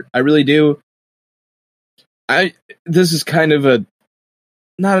effort. I really do. This is kind of a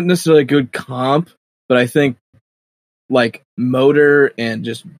not necessarily a good comp, but I think like motor and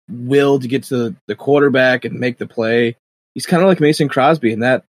just will to get to the quarterback and make the play. He's kind of like Mason Crosby in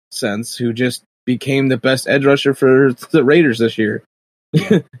that sense, who just became the best edge rusher for the Raiders this year.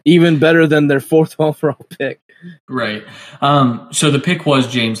 Even better than their 4th overall pick. Right. So the pick was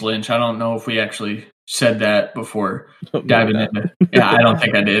James Lynch. I don't know if we actually said that before diving into. Yeah, I don't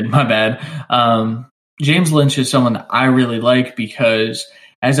think I did. My bad. James Lynch is someone that I really like because,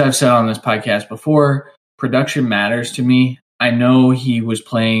 as I've said on this podcast before, production matters to me. I know he was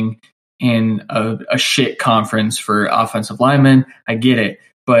playing in a shit conference for offensive linemen. I get it.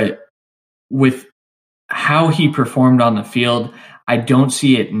 But with how he performed on the field, I don't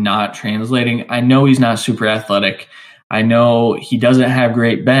see it not translating. I know he's not super athletic. I know he doesn't have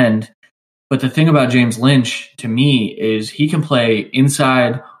great bend. But the thing about James Lynch, to me, is he can play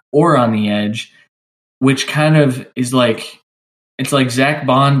inside or on the edge, which kind of is like, it's like Zach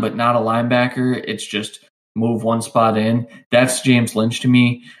Bond, but not a linebacker. It's just move one spot in. That's James Lynch to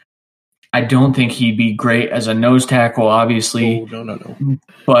me. I don't think he'd be great as a nose tackle, obviously. Oh, no.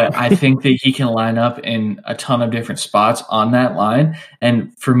 But I think that he can line up in a ton of different spots on that line.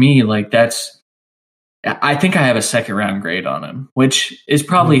 And for me, like I think I have a 2nd round grade on him, which is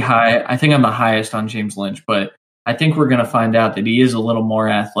probably high. I think I'm the highest on James Lynch, but I think we're going to find out that he is a little more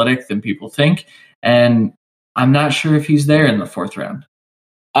athletic than people think. And I'm not sure if he's there in the 4th round.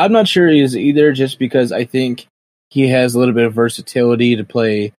 I'm not sure he is either, just because I think he has a little bit of versatility to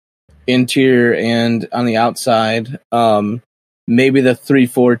play interior and on the outside. Maybe the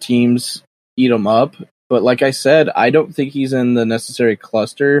 3-4 teams eat him up, but like I said, I don't think he's in the necessary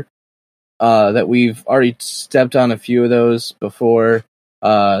cluster. That we've already stepped on a few of those before,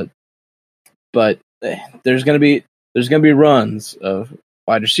 but there's gonna be runs of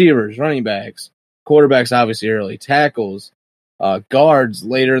wide receivers, running backs, quarterbacks, obviously early, tackles, guards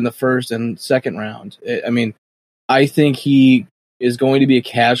later in the 1st and 2nd round. I mean, I think he is going to be a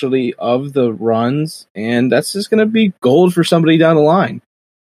casualty of the runs, and that's just going to be gold for somebody down the line.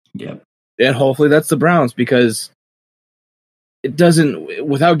 Yep. And hopefully that's the Browns, because it doesn't,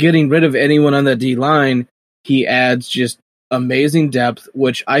 without getting rid of anyone on that D line, he adds just amazing depth,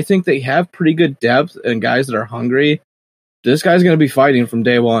 which I think they have pretty good depth and guys that are hungry. This guy's going to be fighting from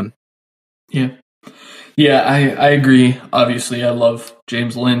day one. Yeah. Yeah, I agree. Obviously, I love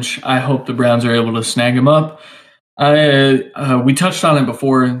James Lynch. I hope the Browns are able to snag him up. We touched on it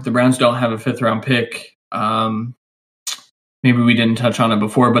before. The Browns don't have a 5th round pick. Maybe we didn't touch on it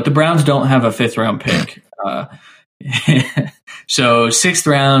before, but the Browns don't have a 5th round pick. So 6th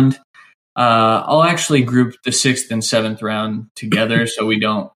round, I'll actually group the 6th and 7th round together so we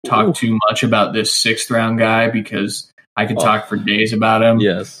don't talk too much about this 6th round guy because I could talk for days about him.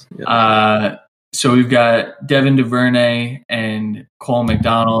 Yes. So we've got Devin Duvernay and Cole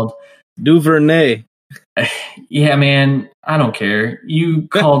McDonald. Duvernay. Yeah, man, I don't care. You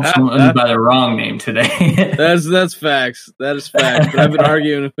called someone by the wrong name today. That's facts. That is facts. But I've been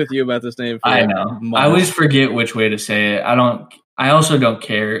arguing with you about this name for I know. months. I always forget which way to say it. I also don't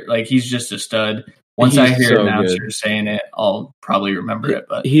care. Like, he's just a stud. Once I hear announcers saying it, I'll probably remember it.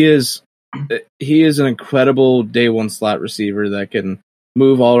 But he is an incredible day one slot receiver that can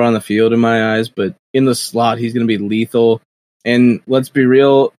move all around the field in my eyes, but in the slot he's going to be lethal. And let's be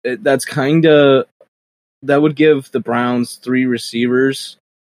real, that would give the Browns 3 receivers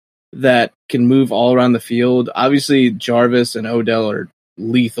that can move all around the field. Obviously, Jarvis and Odell are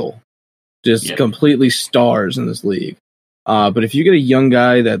lethal, just completely stars in this league. But if you get a young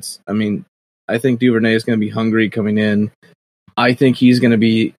guy I think Duvernay is going to be hungry coming in. I think he's going to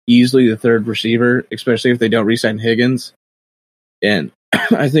be easily the 3rd receiver, especially if they don't re-sign Higgins. And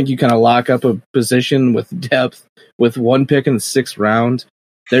I think you kind of lock up a position with depth with 1 pick in the 6th round.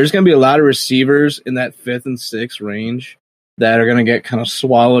 There's going to be a lot of receivers in that 5th and 6th range that are going to get kind of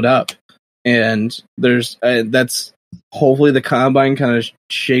swallowed up. And that's hopefully the combine kind of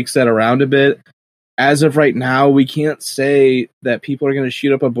shakes that around a bit. As of right now, we can't say that people are going to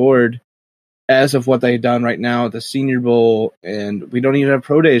shoot up a board as of what they've done right now at the Senior Bowl, and we don't even have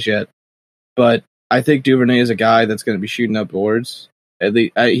pro days yet. But I think Duvernay is a guy that's going to be shooting up boards. At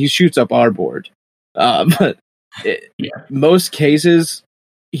least he shoots up our board. Most cases,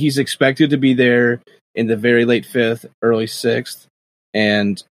 he's expected to be there in the very late 5th, early 6th.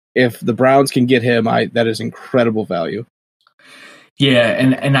 And if the Browns can get him, that is incredible value. Yeah,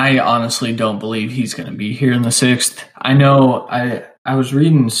 and I honestly don't believe he's going to be here in the 6th. I know I was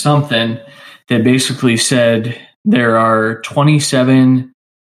reading something that basically said there are 27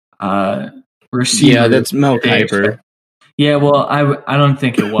 receivers. Yeah, that's Mel Kiper. Yeah, well, I don't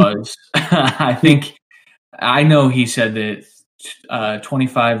think it was. I know he said that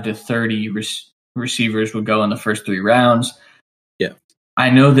 25 to 30 receivers would go in the first 3 rounds. Yeah.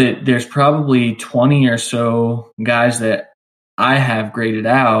 I know that there's probably 20 or so guys that I have graded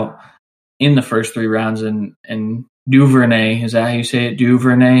out in the first 3 rounds, and Duvernay, is that how you say it?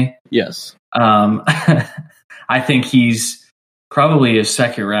 Duvernay? Yes. I think he's probably a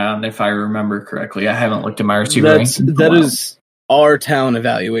 2nd round, if I remember correctly. I haven't looked at my receiver ranking. That is our talent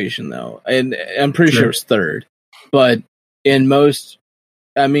evaluation, though, and I'm pretty sure it's 3rd. But in most,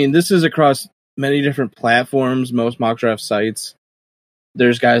 this is across many different platforms, most mock draft sites.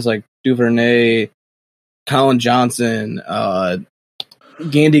 There's guys like Duvernay, Colin Johnson,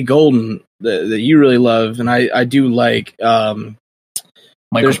 Gandy Golden that you really love, and I do like.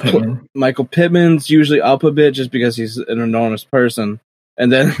 Michael Pittman. Michael Pittman's usually up a bit just because he's an enormous person. And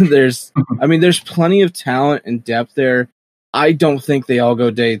then there's plenty of talent and depth there. I don't think they all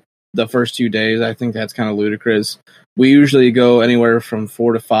go the first 2 days. I think that's kind of ludicrous. We usually go anywhere from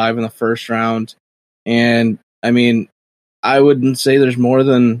 4 to 5 in the first round. And I wouldn't say there's more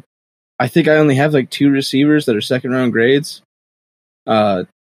than, I think I only have 2 receivers that are 2nd round grades.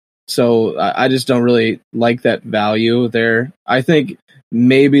 So I just don't really like that value there. I think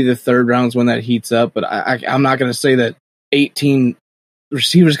maybe the 3rd round's when that heats up, but I'm not going to say that 18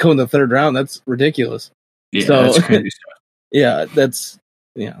 receivers go in the 3rd round. That's ridiculous. Yeah, that's crazy stuff.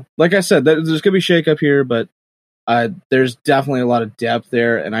 Like I said, there's going to be shakeup here, but there's definitely a lot of depth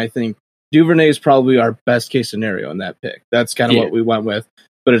there, and I think Duvernay is probably our best case scenario in that pick. That's kind of what we went with,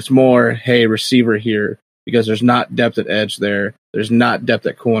 but it's more, hey, receiver here, because there's not depth at edge there. There's not depth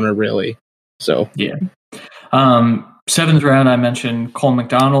at corner, really. So, yeah. 7th round, I mentioned Cole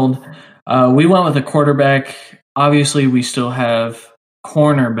McDonald. We went with a quarterback. Obviously, we still have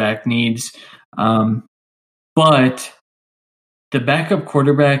cornerback needs. But the backup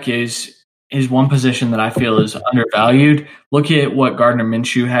quarterback is one position that I feel is undervalued. Look at what Gardner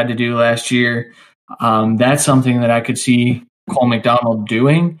Minshew had to do last year. That's something that I could see Cole McDonald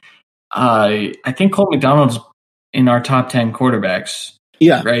doing. I think Cole McDonald's in our top 10 quarterbacks.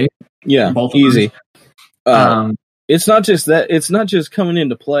 Yeah. Right? Yeah. Both easy. It's not just that. It's not just coming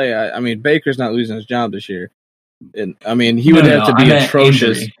into play. Baker's not losing his job this year. And he would have to be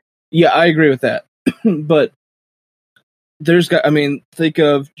atrocious. Injury. Yeah, I agree with that. But think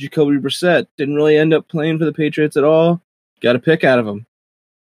of Jacoby Brissett. Didn't really end up playing for the Patriots at all. Got a pick out of him.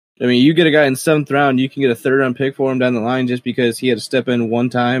 You get a guy in 7th round, you can get a 3rd round pick for him down the line just because he had to step in one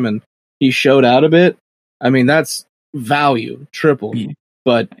time and he showed out a bit. That's value, triple. Yeah.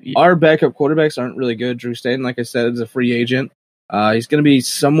 But our backup quarterbacks aren't really good. Drew Stanton, like I said, is a free agent. He's going to be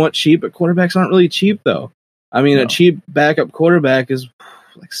somewhat cheap, but quarterbacks aren't really cheap, though. I mean, a cheap backup quarterback is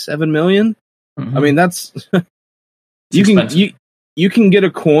like $7 million. Mm-hmm. I mean, that's you can get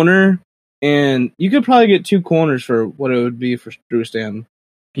a corner, and you could probably get 2 corners for what it would be for Drew Stanton.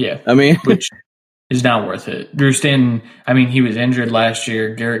 Yeah, I mean, which is not worth it. Drew Stanton, I mean, he was injured last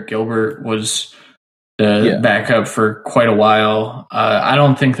year. Garrett Gilbert was the backup for quite a while. I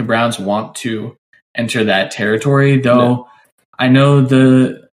don't think the Browns want to enter that territory, though. No. I know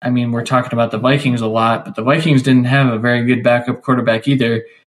we're talking about the Vikings a lot, but the Vikings didn't have a very good backup quarterback either,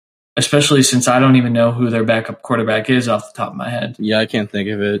 especially since I don't even know who their backup quarterback is off the top of my head. Yeah, I can't think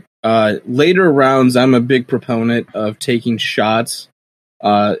of it. Later rounds, I'm a big proponent of taking shots.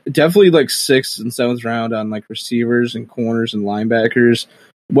 Definitely like 6th and 7th round on like receivers and corners and linebackers.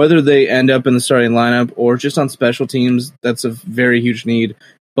 Whether they end up in the starting lineup or just on special teams, that's a very huge need.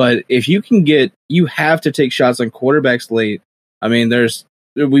 But if you can you have to take shots on quarterbacks late. I mean,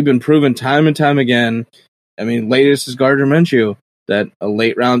 we've been proven time and time again. I mean, latest is Gardner Minshew, that a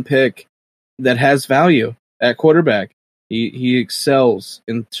late round pick that has value at quarterback. He excels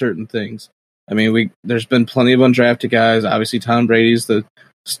in certain things. I mean, there's been plenty of undrafted guys. Obviously, Tom Brady's the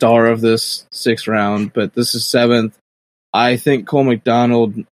star of this 6th round, but this is 7th. I think Cole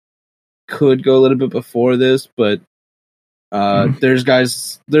McDonald could go a little bit before this, but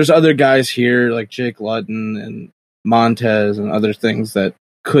there's other guys here like Jake Luton and Montez and other things that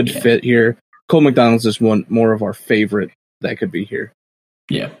could fit here. Cole McDonald's just one more of our favorite that could be here.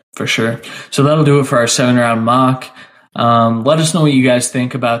 Yeah, for sure. So that'll do it for our 7-round mock. Let us know what you guys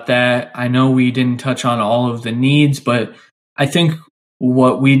think about that. I know we didn't touch on all of the needs, but I think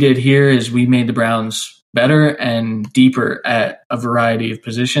what we did here is we made the Browns better and deeper at a variety of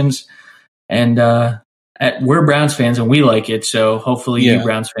positions. And we're Browns fans and we like it, so hopefully you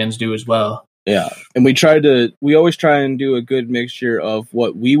Browns fans do as well. Yeah, and we always try and do a good mixture of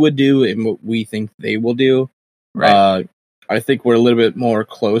what we would do and what we think they will do. Right. I think we're a little bit more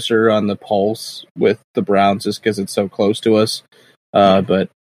closer on the pulse with the Browns just because it's so close to us. But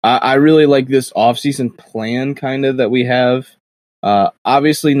I really like this offseason plan kind of that we have.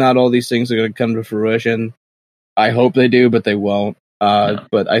 Obviously, not all these things are going to come to fruition. I hope they do, but they won't.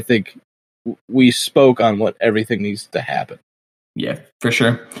 But I think we spoke on what everything needs to happen. Yeah, for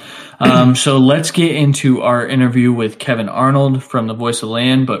sure. So let's get into our interview with Kevan Arnold from The Voice of the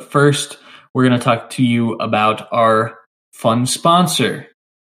Land. But first, we're going to talk to you about our fun sponsor.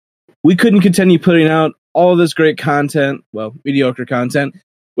 We couldn't continue putting out all this great content, well, mediocre content,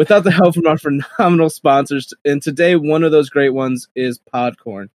 without the help from our phenomenal sponsors. And today, one of those great ones is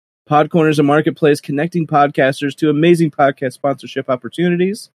Podcorn. Podcorn is a marketplace connecting podcasters to amazing podcast sponsorship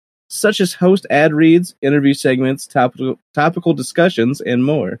opportunities, such as host ad reads, interview segments, topical discussions, and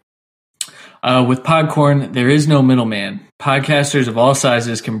more. With Podcorn, there is no middleman. Podcasters of all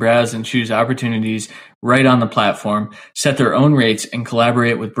sizes can browse and choose opportunities right on the platform, set their own rates, and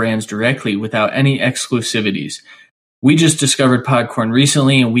collaborate with brands directly without any exclusivities. We just discovered Podcorn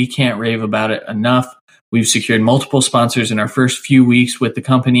recently, and we can't rave about it enough. We've secured multiple sponsors in our first few weeks with the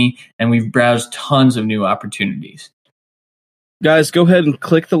company, and we've browsed tons of new opportunities. Guys, go ahead and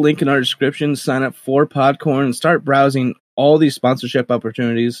click the link in our description, sign up for Podcorn, and start browsing all these sponsorship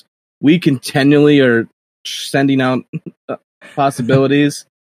opportunities. We continually are sending out possibilities.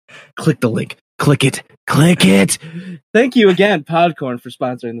 Click the link. Click it. Click it. Thank you again, Podcorn, for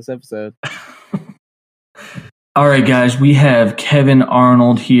sponsoring this episode. All right, guys, we have Kevan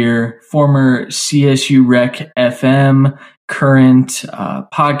Arnold here, former CSU Rec FM, current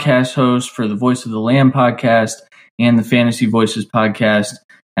podcast host for the Voice of the Land podcast and the Fantasy Voices podcast.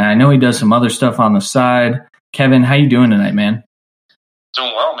 And I know he does some other stuff on the side. Kevan, how you doing tonight, man?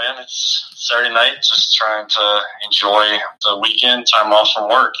 Doing well, man. It's Saturday night, just trying to enjoy the weekend, time off from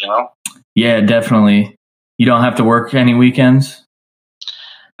work, you know? Yeah, definitely. You don't have to work any weekends?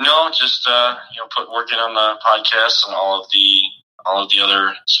 No, just working on the podcast and all of the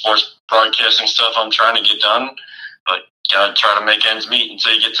other sports broadcasting stuff I'm trying to get done. But you gotta try to make ends meet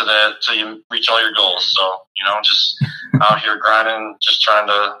until you get to that, until you reach all your goals. So, just out here grinding, just trying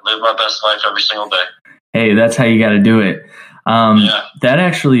to live my best life every single day. Hey, that's how you got to do it. That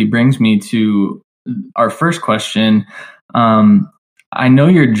actually brings me to our first question. I know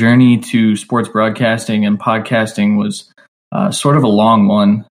your journey to sports broadcasting and podcasting was sort of a long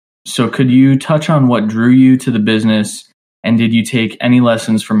one. So could you touch on what drew you to the business, and did you take any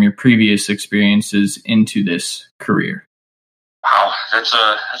lessons from your previous experiences into this career? Wow, that's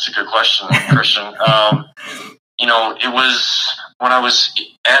a good question, Christian. It was when I was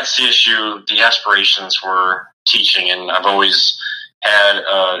at CSU, the aspirations were teaching, and I've always had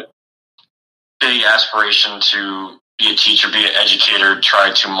a big aspiration to be a teacher, be an educator,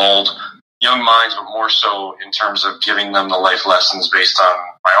 try to mold young minds, but more so in terms of giving them the life lessons based on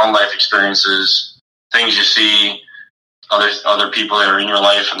my own life experiences, things you see, other people that are in your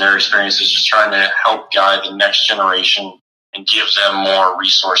life and their experiences, just trying to help guide the next generation and give them more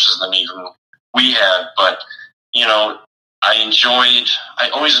resources than even we had. But, you know, I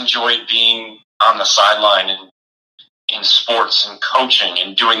always enjoyed being on the sideline and in sports and coaching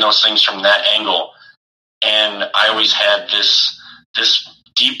and doing those things from that angle. And I always had this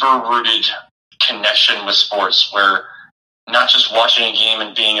deeper rooted connection with sports, where not just watching a game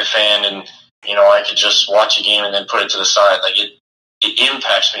and being a fan and, you know, I could just watch a game and then put it to the side. Like it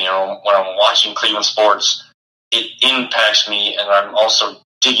impacts me, you know, when I'm watching Cleveland sports, it impacts me. And I'm also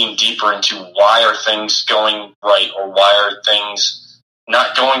digging deeper into why are things going right or why are things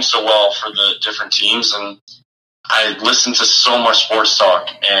not going so well for the different teams. And I listened to so much sports talk,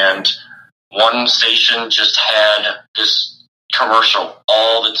 and one station just had this commercial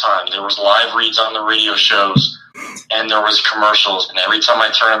all the time. There was live reads on the radio shows, and there was commercials. And every time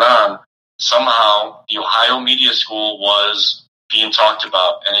I turn it on, somehow the Ohio Media School was being talked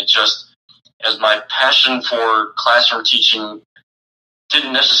about. And it just, as my passion for classroom teaching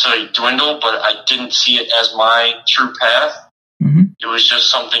didn't necessarily dwindle, but I didn't see it as my true path. Mm-hmm. It was just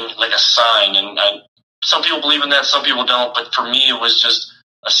something like a sign. And some people believe in that, some people don't. But for me, it was just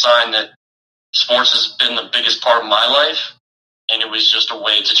a sign that sports has been the biggest part of my life. And it was just a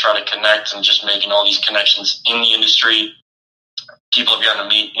way to try to connect, and just making all these connections in the industry. People I've gotten to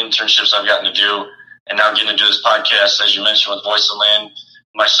meet, internships I've gotten to do, and now getting to do this podcast, as you mentioned, with Voice of Land,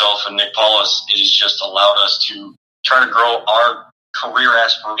 myself and Nick Paulus. It has just allowed us to try to grow our career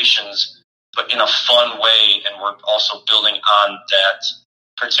aspirations, but in a fun way. And we're also building on that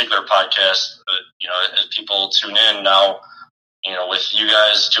particular podcast. You know, as people tune in now, you know, with you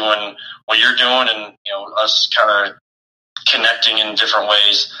guys doing what you're doing, and, you know, us kind of connecting in different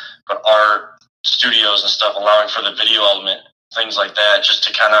ways, but our studios and stuff allowing for the video element, things like that, just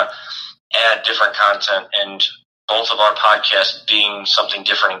to kind of add different content. And both of our podcasts being something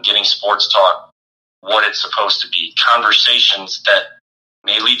different and getting sports talk what it's supposed to be. Conversations that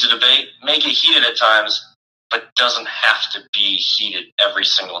may lead to debate, may get heated at times, but doesn't have to be heated every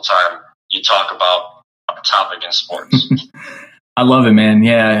single time you talk about a topic in sports. I love it, man.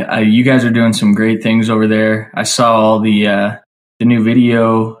 Yeah, you guys are doing some great things over there. I saw all the new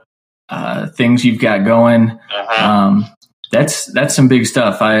video things you've got going. Uh-huh. That's some big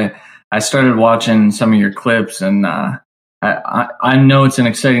stuff. I started watching some of your clips, and I know it's an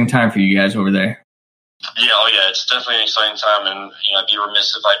exciting time for you guys over there. Yeah, it's definitely an exciting time, and, you know, I'd be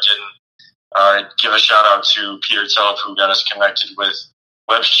remiss if I didn't give a shout out to Peter Telp, who got us connected with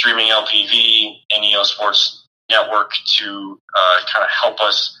Web Streaming LPV, NEO Sports Network, to kind of help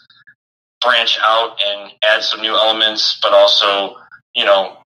us branch out and add some new elements, but also, you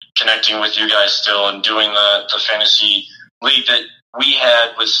know, connecting with you guys still and doing the fantasy league that we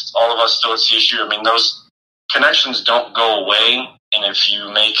had with all of us still at CSU. I mean, those connections don't go away, and if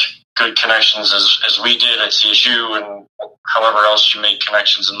you make good connections as we did at CSU, and however else you make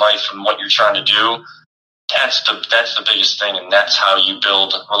connections in life and what you're trying to do, that's the biggest thing, and that's how you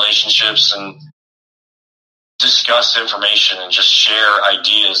build relationships and discuss information and just share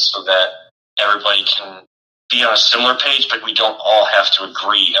ideas so that everybody can be on a similar page, but we don't all have to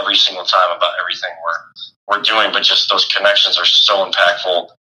agree every single time about everything we're doing. But just those connections are so impactful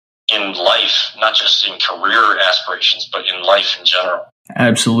in life, not just in career aspirations, but in life in general.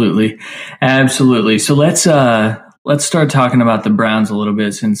 Absolutely. So let's start talking about the Browns a little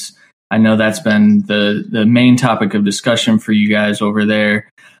bit, since I know that's been the main topic of discussion for you guys over there.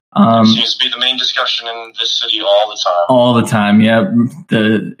 It seems to be the main discussion in this city all the time. All the time, yeah.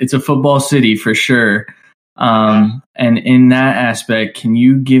 It's a football city for sure. And in that aspect, can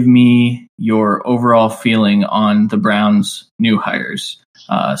you give me your overall feeling on the Browns' new hires?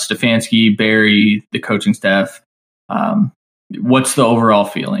 Stefanski, Barry, the coaching staff. What's the overall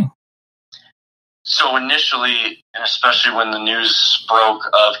feeling? So initially, and especially when the news broke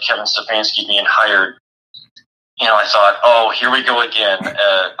of Kevin Stefanski being hired, you know, I thought, oh, here we go again.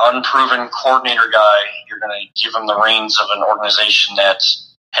 Unproven coordinator guy. You're going to give him the reins of an organization that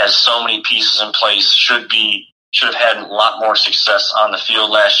has so many pieces in place, should have had a lot more success on the field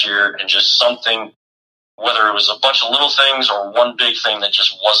last year, and just something, whether it was a bunch of little things or one big thing that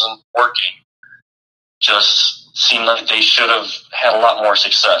just wasn't working, just seemed like they should have had a lot more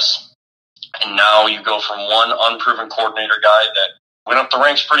success. And now you go from one unproven coordinator guy that went up the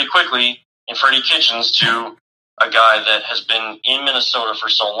ranks pretty quickly in Freddie Kitchens to a guy that has been in Minnesota for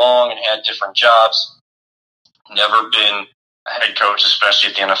so long and had different jobs, never been a head coach,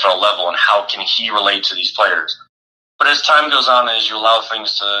 especially at the NFL level, and how can he relate to these players? But as time goes on, as you allow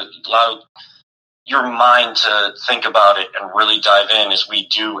your mind to think about it and really dive in, as we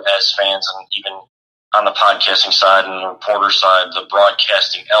do as fans, and even on the podcasting side and the reporter side, the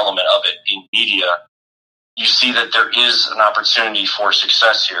broadcasting element of it in media, you see that there is an opportunity for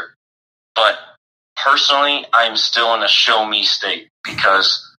success here. But personally, I'm still in a show me state,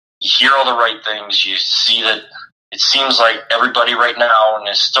 because you hear all the right things. You see that it seems like everybody right now, and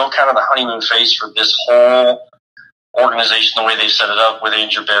it's still kind of the honeymoon phase for this whole organization, the way they set it up with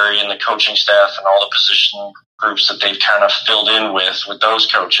Andrew Barry and the coaching staff and all the position groups that they've kind of filled in with those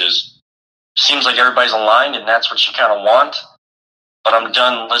coaches. Seems like everybody's aligned, and that's what you kind of want. But I'm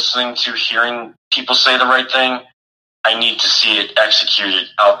done listening to hearing people say the right thing. I need to see it executed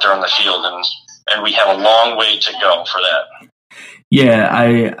out there on the field, and we have a long way to go for that.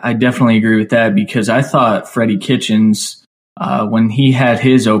 Yeah, I definitely agree with that, because I thought Freddie Kitchens, when he had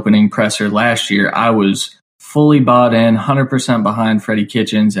his opening presser last year, I was fully bought in, 100% behind Freddie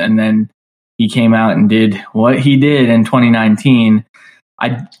Kitchens, and then he came out and did what he did in 2019.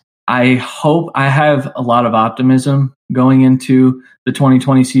 I hope, I have a lot of optimism going into the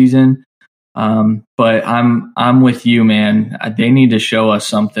 2020 season, but I'm with you, man. They need to show us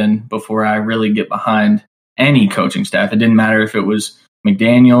something before I really get behind any coaching staff. It didn't matter if it was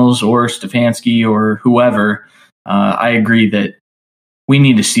McDaniels or Stefanski or whoever. I agree that we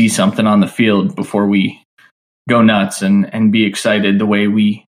need to see something on the field before we go nuts and be excited the way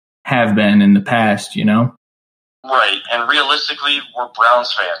we have been in the past, you know? Right. And realistically, we're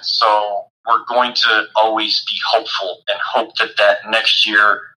Browns fans, so we're going to always be hopeful and hope that next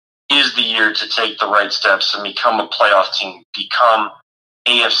year is the year to take the right steps and become a playoff team, become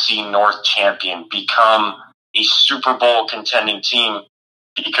AFC North champion, become a Super Bowl contending team.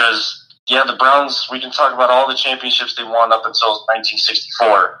 Because, yeah, the Browns, we can talk about all the championships they won up until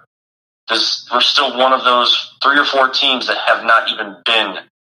 1964. We're still one of those 3 or 4 teams that have not even been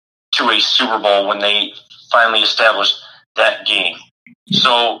to a Super Bowl when they finally established that game.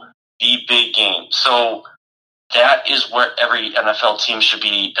 So, the big game. So, that is what every NFL team should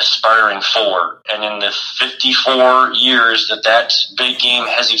be aspiring for. And in the 54 years that big game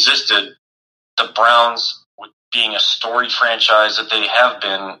has existed, the Browns, being a storied franchise that they have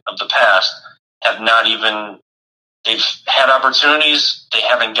been of the past, they've had opportunities, they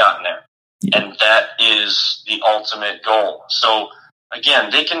haven't gotten there. And that is the ultimate goal. So,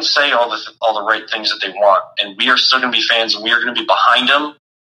 again, they can say all the right things that they want, and we are still going to be fans, and we are going to be behind them.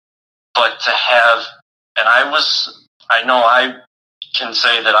 But to have, and I know I can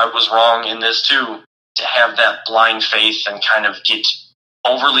say that I was wrong in this too, to have that blind faith and kind of get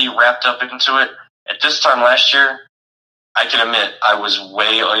overly wrapped up into it. At this time last year, I can admit I was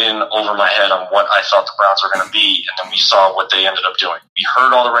way in over my head on what I thought the Browns were going to be, and then we saw what they ended up doing. We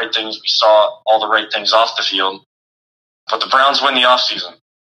heard all the right things. We saw all the right things off the field. But the Browns win the offseason.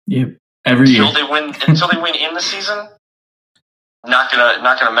 Yep, every year. Until they win in the season, not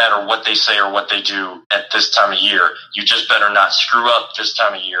gonna matter what they say or what they do at this time of year. You just better not screw up this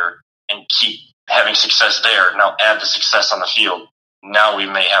time of year and keep having success there. Now add the success on the field. Now we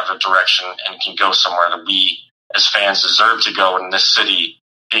may have a direction and can go somewhere that we as fans deserve to go, in this city,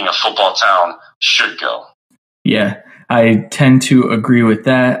 being a football town, should go. Yeah, I tend to agree with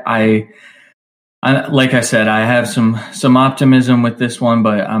that. I like I said, I have some optimism with this one,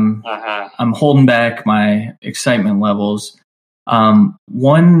 but I'm holding back my excitement levels.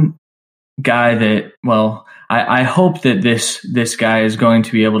 One guy that, well, I hope that this guy is going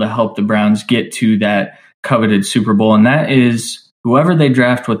to be able to help the Browns get to that coveted Super Bowl, and that is whoever they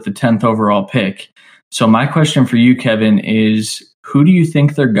draft with the 10th overall pick. So my question for you, Kevin, is who do you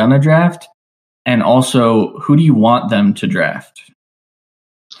think they're going to draft? And also, who do you want them to draft?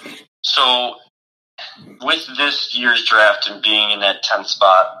 So with this year's draft and being in that 10th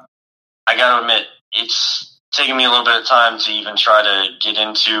spot, I got to admit, it's taken me a little bit of time to even try to get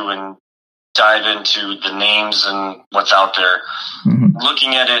into and dive into the names and what's out there. Mm-hmm.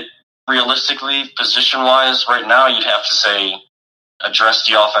 Looking at it realistically, position-wise, right now you'd have to say address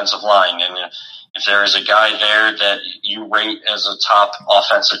the offensive line. And if there is a guy there that you rate as a top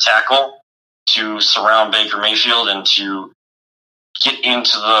offensive tackle to surround Baker Mayfield and to get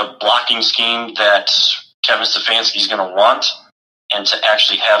into the blocking scheme that Kevin Stefanski is going to want, and to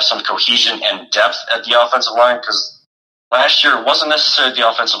actually have some cohesion and depth at the offensive line, because last year it wasn't necessarily the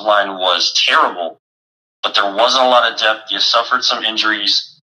offensive line was terrible, but there wasn't a lot of depth. You suffered some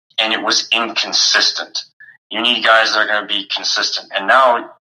injuries, and it was inconsistent. You need guys that are going to be consistent. And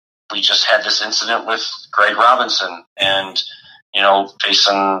now we just had this incident with Greg Robinson and,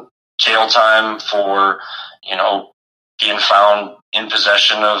 facing jail time for, being found in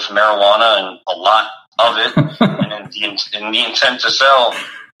possession of marijuana and a lot of it and the intent to sell,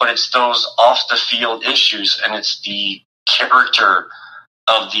 but it's those off the field issues and it's the character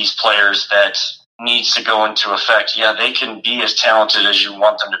of these players that needs to go into effect. Yeah, they can be as talented as you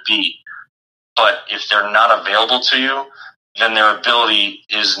want them to be, but if they're not available to you, then their ability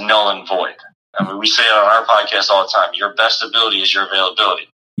is null and void. I mean, we say it on our podcast all the time. Your best ability is your availability.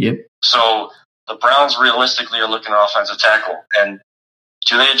 Yep. So the Browns realistically are looking at offensive tackle. And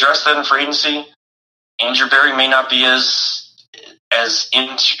do they address that in free agency? Andrew Berry may not be as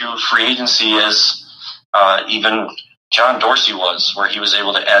into free agency as even John Dorsey was, where he was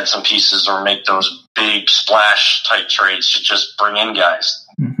able to add some pieces or make those big splash type trades to just bring in guys.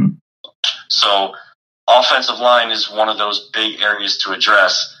 Mm-hmm. So offensive line is one of those big areas to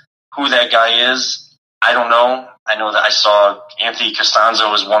address. Who that guy is, I don't know. I know that I saw Anthony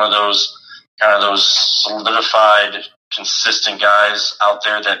Costanzo is one of those kind of those solidified, consistent guys out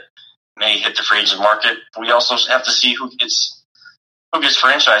there that may hit the free agent market. We also have to see who gets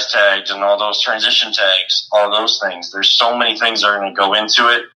franchise tagged and all those transition tags, all those things. There's so many things that are going to go into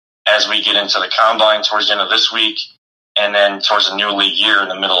it as we get into the combine towards the end of this week and then towards the new league year in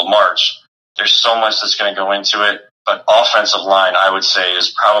the middle of March. There's so much that's going to go into it. But offensive line, I would say,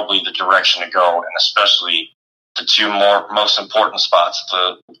 is probably the direction to go, and especially the two most important spots,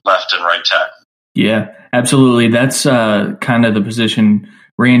 the left and right tackle. Yeah, absolutely. That's kind of the position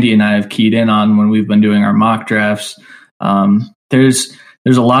Randy and I have keyed in on when we've been doing our mock drafts. There's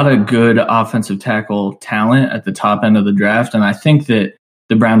a lot of good offensive tackle talent at the top end of the draft, and I think that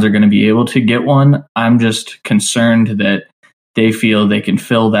the Browns are going to be able to get one. I'm just concerned that they feel they can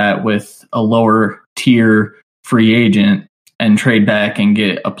fill that with a lower tier free agent and trade back and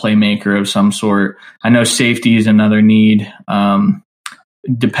get a playmaker of some sort. I know safety is another need.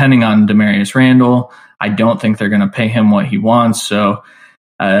 Depending on Demarius Randall, I don't think they're going to pay him what he wants. So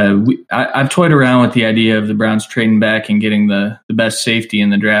I've toyed around with the idea of the Browns trading back and getting the best safety in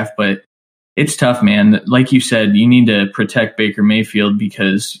the draft, but it's tough, man. Like you said, you need to protect Baker Mayfield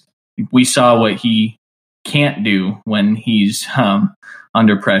because we saw what he can't do when he's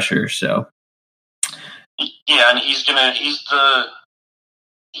under pressure. So. Yeah, and he's the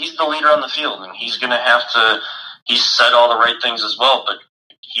leader on the field, and he's gonna have to. He's said all the right things as well, but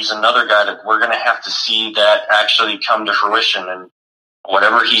he's another guy that we're gonna have to see that actually come to fruition. And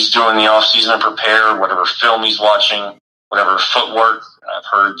whatever he's doing in the off season to prepare, whatever film he's watching, whatever footwork. I've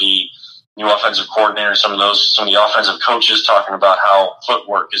heard the new offensive coordinator, some of the offensive coaches talking about how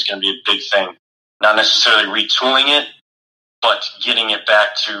footwork is going to be a big thing. Not necessarily retooling it, but getting it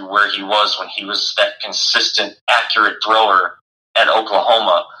back to where he was when he was that consistent, accurate thrower at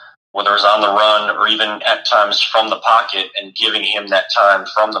Oklahoma, whether it was on the run or even at times from the pocket, and giving him that time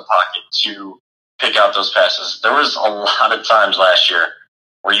from the pocket to pick out those passes. There was a lot of times last year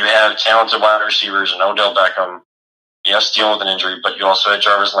where you have talented wide receivers and Odell Beckham, yes, dealing with an injury, but you also had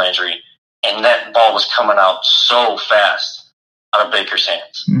Jarvis Landry, and that ball was coming out so fast out of Baker's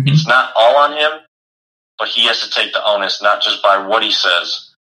hands. Mm-hmm. It's not all on him, but he has to take the onus, not just by what he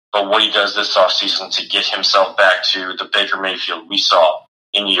says, but what he does this offseason to get himself back to the Baker Mayfield we saw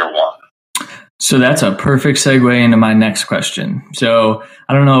in year one. So that's a perfect segue into my next question. So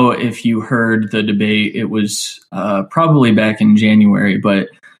I don't know if you heard the debate. It was probably back in January, but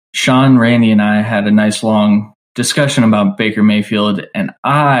Sean, Randy, and I had a nice long discussion about Baker Mayfield, and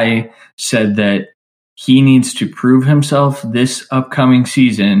I said that he needs to prove himself this upcoming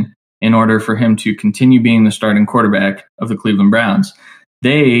season in order for him to continue being the starting quarterback of the Cleveland Browns.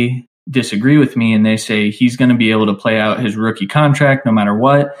 They disagree with me, and they say he's going to be able to play out his rookie contract no matter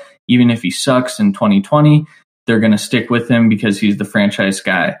what. Even if he sucks in 2020, they're going to stick with him because he's the franchise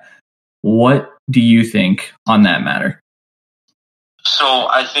guy. What do you think on that matter? So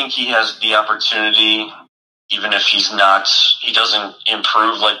I think he has the opportunity, even if he doesn't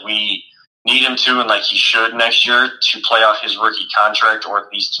improve like we need him to and like he should next year, to play out his rookie contract or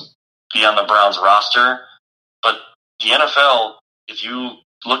at least be on the Browns roster. But the NFL, if you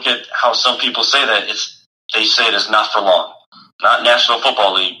look at how some people say that, they say it is not for long. Not National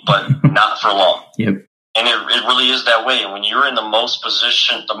Football League, but not for long. Yep. And it really is that way. And when you're in the most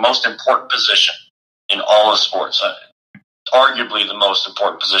important position in all of sports, arguably the most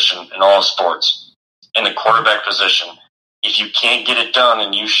important position in all of sports, in the quarterback position, if you can't get it done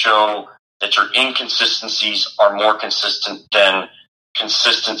and you show that your inconsistencies are more consistent than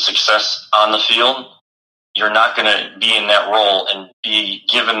consistent success on the field, you're not going to be in that role and be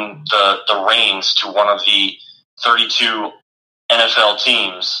given the reins to one of the 32 NFL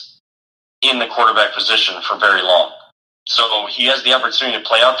teams in the quarterback position for very long. So he has the opportunity to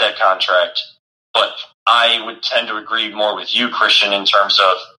play out that contract, but I would tend to agree more with you, Christian, in terms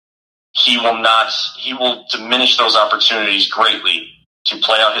of he will diminish those opportunities greatly to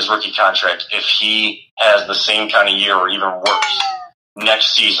play out his rookie contract if he has the same kind of year or even worse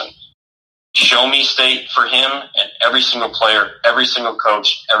next season. Show me state for him and every single player, every single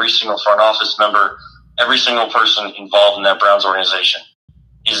coach, every single front office member, every single person involved in that Browns organization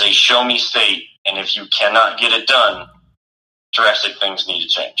is a show me state. And if you cannot get it done, drastic things need to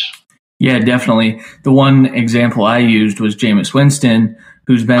change. Yeah, definitely. The one example I used was Jameis Winston,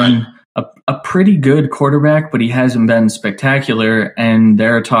 who's been a pretty good quarterback, but he hasn't been spectacular. And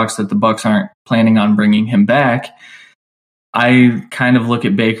there are talks that the Bucs aren't planning on bringing him back. I kind of look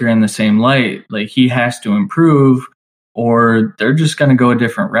at Baker in the same light. Like, he has to improve or they're just going to go a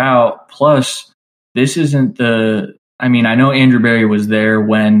different route. Plus, this isn't I know Andrew Berry was there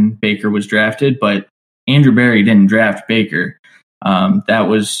when Baker was drafted, but Andrew Berry didn't draft Baker. That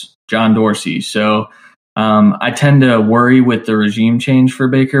was John Dorsey. So I tend to worry with the regime change for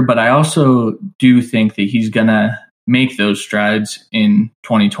Baker, but I also do think that he's going to make those strides in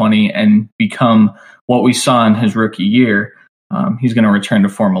 2020 and become what we saw in his rookie year. He's going to return to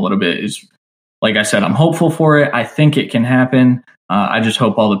form a little bit. Like I said, I'm hopeful for it. I think it can happen. I just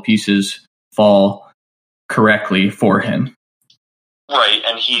hope all the pieces fall correctly for him. Right,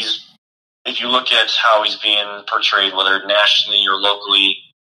 and if you look at how he's being portrayed, whether nationally or locally,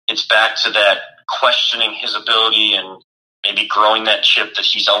 it's back to that questioning his ability and maybe growing that chip that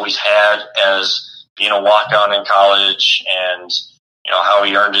he's always had as being a walk-on in college, and how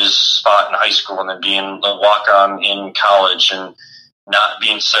he earned his spot in high school and then being a walk-on in college and not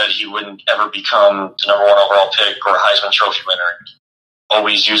being said he wouldn't ever become the number 1 overall pick or a Heisman Trophy winner.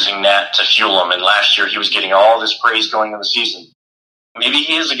 Always using that to fuel him. And last year he was getting all this praise going into the season. Maybe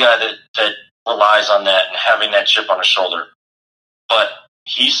he is a guy that relies on that and having that chip on his shoulder. But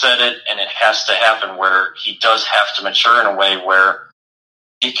he said it, and it has to happen where he does have to mature in a way where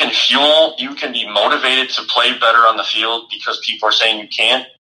it can fuel, you can be motivated to play better on the field because people are saying you can't,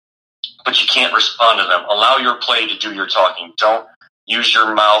 but you can't respond to them. Allow your play to do your talking. Don't use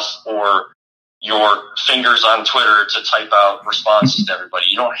your mouth or your fingers on Twitter to type out responses to everybody.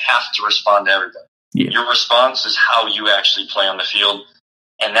 You don't have to respond to everybody. Yeah. Your response is how you actually play on the field,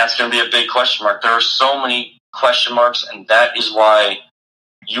 and that's going to be a big question mark. There are so many question marks, and that is why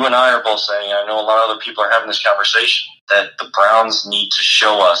you and I are both saying, I know a lot of other people are having this conversation, that the Browns need to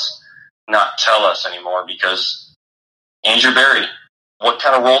show us, not tell us anymore, because Andrew Berry, what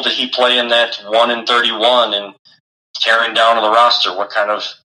kind of role did he play in that 1-31 and tearing down on the roster?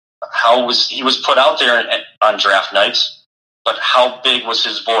 He was put out there on draft nights, but how big was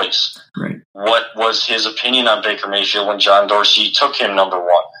his voice? Right. What was his opinion on Baker Mayfield when John Dorsey took him number 1?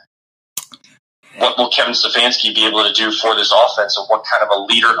 What will Kevin Stefanski be able to do for this offense, and what kind of a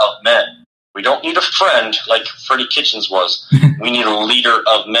leader of men? We don't need a friend like Freddie Kitchens was. We need a leader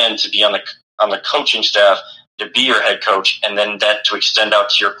of men to be on the coaching staff, to be your head coach, and then that to extend out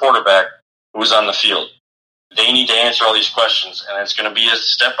to your quarterback who's on the field. They need to answer all these questions, and it's going to be a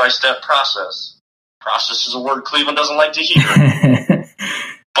step-by-step process. Process is a word Cleveland doesn't like to hear.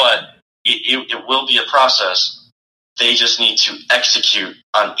 But it will be a process. They just need to execute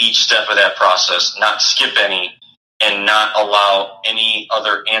on each step of that process, not skip any, and not allow any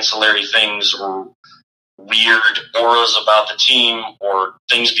other ancillary things or weird auras about the team or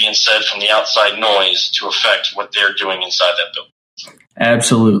things being said from the outside noise to affect what they're doing inside that building.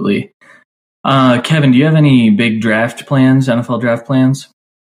 Absolutely. Kevin, do you have any big draft plans, NFL draft plans?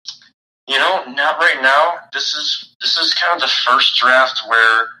 Not right now. This is kind of the first draft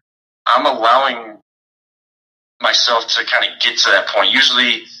where I'm allowing myself to kind of get to that point.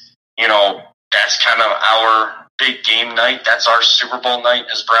 Usually, that's kind of our big game night. That's our Super Bowl night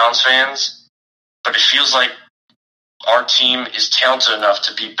as Browns fans. But it feels like our team is talented enough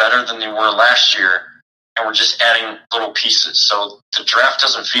to be better than they were last year, and we're just adding little pieces. So the draft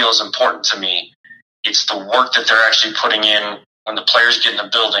doesn't feel as important to me. It's the work that they're actually putting in when the players get in the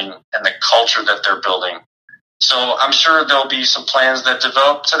building and the culture that they're building. So I'm sure there'll be some plans that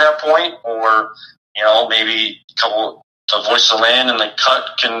develop to that point, or maybe the Voice of the Land and the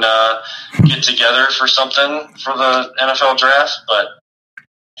Cut can get together for something for the NFL draft. But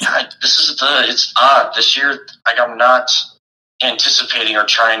it's odd this year. Like, I'm not anticipating or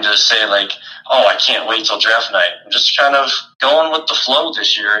trying to say I can't wait till draft night. I'm just kind of going with the flow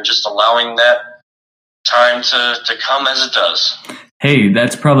this year and just allowing that time to come as it does. Hey,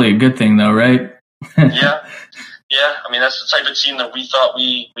 that's probably a good thing though, right? Yeah, I mean, that's the type of team that we thought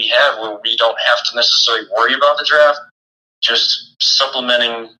we had, where we don't have to necessarily worry about the draft, just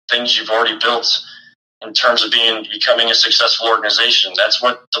supplementing things you've already built in terms of becoming a successful organization. That's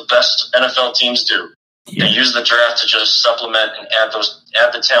what the best NFL teams do. They use the draft to just supplement and add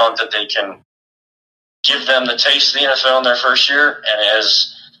the talent that they can give them the taste of the NFL in their first year. And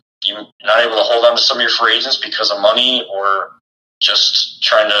as you're not able to hold on to some of your free agents because of money or just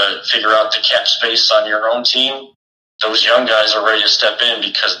trying to figure out the cap space on your own team, those young guys are ready to step in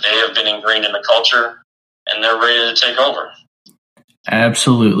because they have been ingrained in the culture and they're ready to take over.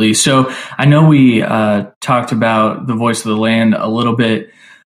 Absolutely. So I know we talked about the voice of the land a little bit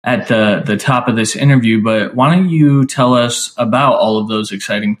at the top of this interview, but why don't you tell us about all of those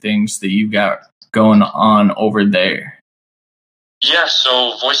exciting things that you've got going on over there? Yeah,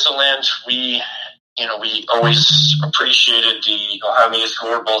 so Voice of the Land, we always appreciated the Ohio Media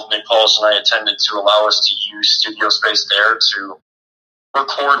School. Both Nick Paulus and I attended to allow us to use studio space there to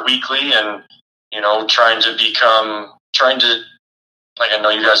record weekly and, trying to, like I know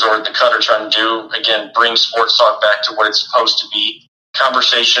you guys over at the Cut are trying to do, again, bring sports talk back to what it's supposed to be.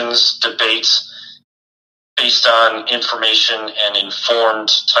 Conversations, debates based on information and informed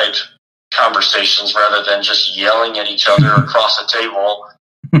type conversations rather than just yelling at each other across a table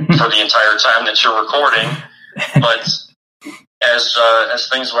for the entire time that you're recording. But as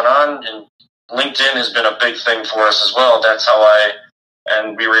things went on, and LinkedIn has been a big thing for us as well. That's how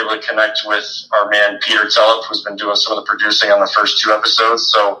we were able to connect with our man Peter Tellup, who's been doing some of the producing on the first 2 episodes.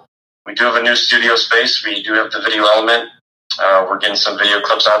 So we do have a new studio space. We do have the video element. We're getting some video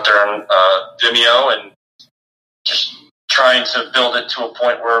clips out there on Vimeo and just trying to build it to a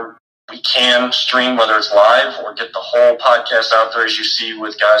point where we can stream, whether it's live or get the whole podcast out there, as you see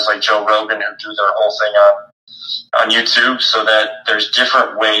with guys like Joe Rogan who do their whole thing on YouTube, so that there's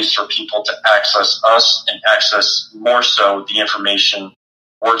different ways for people to access us and access more so the information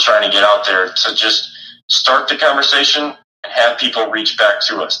we're trying to get out there to just start the conversation and have people reach back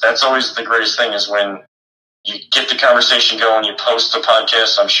to us. That's always the greatest thing, is when you get the conversation going, you post the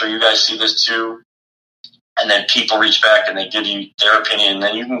podcast. I'm sure you guys see this too. And then people reach back and they give you their opinion, and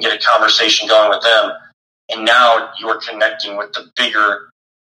then you can get a conversation going with them. And now you are connecting with the bigger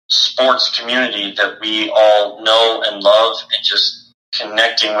sports community that we all know and love, and just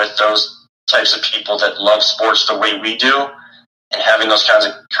connecting with those types of people that love sports the way we do, and having those kinds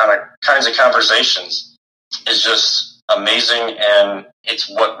of conversations is just amazing. And it's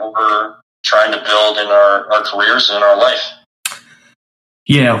what we're trying to build in our careers and in our life.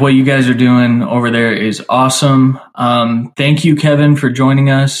 Yeah, what you guys are doing over there is awesome. Thank you, Kevan, for joining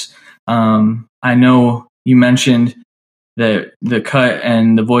us. I know you mentioned that the Cut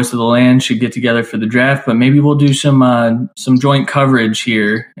and the Voice of the Land should get together for the draft, but maybe we'll do some joint coverage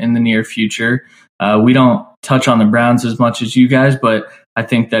here in the near future. We don't touch on the Browns as much as you guys, but I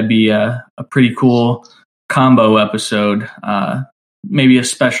think that'd be a pretty cool combo episode, maybe a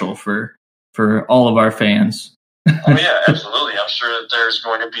special for all of our fans. Oh yeah, absolutely. I'm sure that there's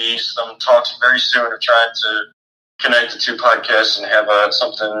going to be some talks very soon of trying to connect the 2 podcasts and have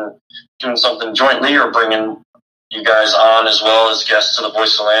doing something jointly, or bringing you guys on as well as guests to the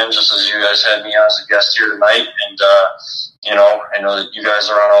Voice of the Land, just as you guys had me on as a guest here tonight. And I know that you guys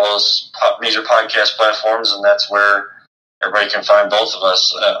are on all those major podcast platforms, and that's where everybody can find both of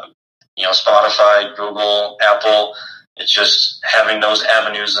us. Spotify, Google, Apple. It's just having those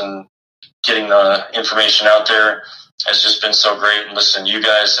avenues and getting the information out there has just been so great. And listen, you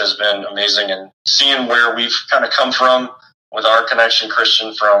guys has been amazing, and seeing where we've kind of come from with our connection,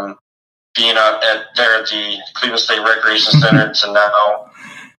 Christian, from being out there at the Cleveland State Recreation Center to now,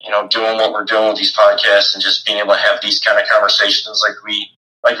 doing what we're doing with these podcasts and just being able to have these kind of conversations like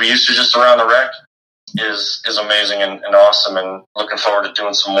we used to just around the rec is amazing and awesome, and looking forward to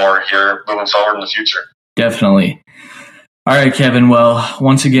doing some more here moving forward in the future. Definitely. All right, Kevan. Well,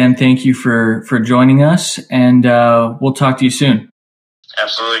 once again, thank you for joining us, and we'll talk to you soon.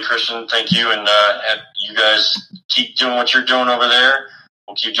 Absolutely, Christian. Thank you, and you guys keep doing what you're doing over there.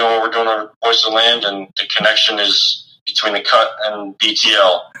 We'll keep doing what we're doing on Voice of the Land, and the connection is between the Cut and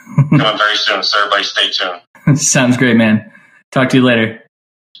BTL coming very soon, so everybody stay tuned. Sounds great, man. Talk to you later.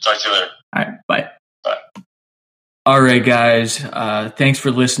 Talk to you later. All right, bye. Bye. All right, guys. Thanks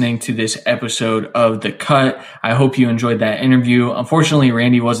for listening to this episode of The Cut. I hope you enjoyed that interview. Unfortunately,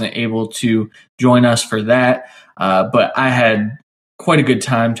 Randy wasn't able to join us for that, but I had quite a good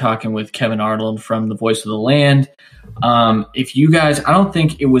time talking with Kevan Arnold from The Voice of the Land. If you guys, I don't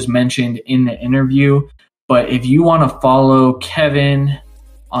think it was mentioned in the interview, but if you want to follow Kevan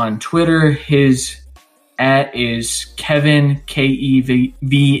on Twitter, his @ is Kevan, Kevan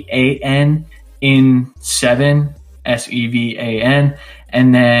in 7, SEVAN.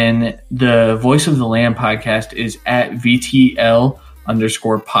 And then the Voice of the Land podcast is @ VTL_pod.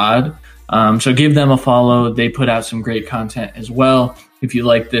 So give them a follow. They put out some great content as well. if you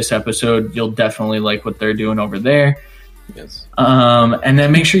like this episode, you'll definitely like what they're doing over there. Yes. And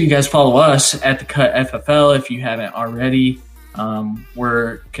then make sure you guys follow us at The Cut FFL if you haven't already.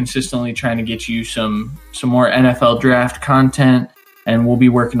 We're consistently trying to get you some more NFL draft content, and we'll be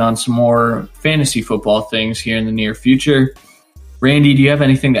working on some more fantasy football things here in the near future. Randy, do you have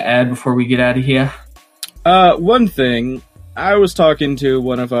anything to add before we get out of here? One thing, I was talking to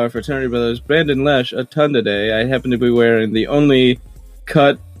one of our fraternity brothers, Brandon Lesh, a ton today. I happen to be wearing the only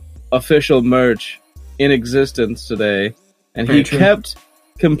Cut official merch in existence today, and he kept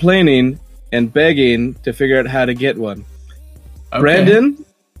complaining and begging to figure out how to get one. Okay. Brandon,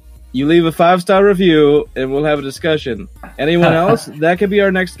 you leave a 5-star review and we'll have a discussion. Anyone else? That could be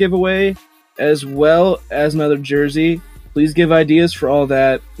our next giveaway, as well as another jersey. Please give ideas for all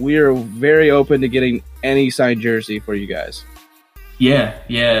that. We are very open to getting any signed jersey for you guys. Yeah.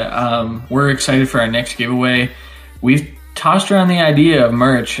 We're excited for our next giveaway. We've tossed around the idea of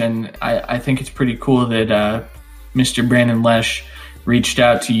merch, and I think it's pretty cool that Mr. Brandon Lesh reached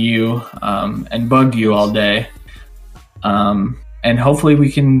out to you and bugged you all day. And hopefully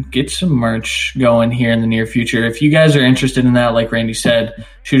we can get some merch going here in the near future. If you guys are interested in that, like Randy said,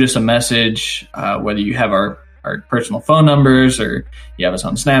 shoot us a message, whether you have our personal phone numbers or you have us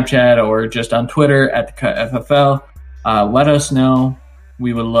on Snapchat or just on Twitter at The Cut FFL. Let us know.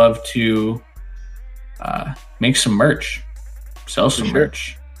 We would love to make some merch, sell some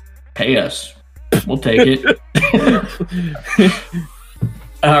merch, pay us. We'll take it.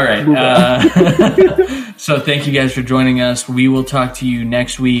 All right. So thank you guys for joining us. We will talk to you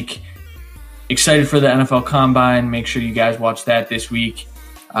next week. Excited for the NFL Combine. Make sure you guys watch that this week.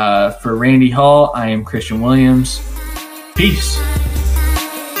 For Randy Hall, I am Christian Williams. Peace.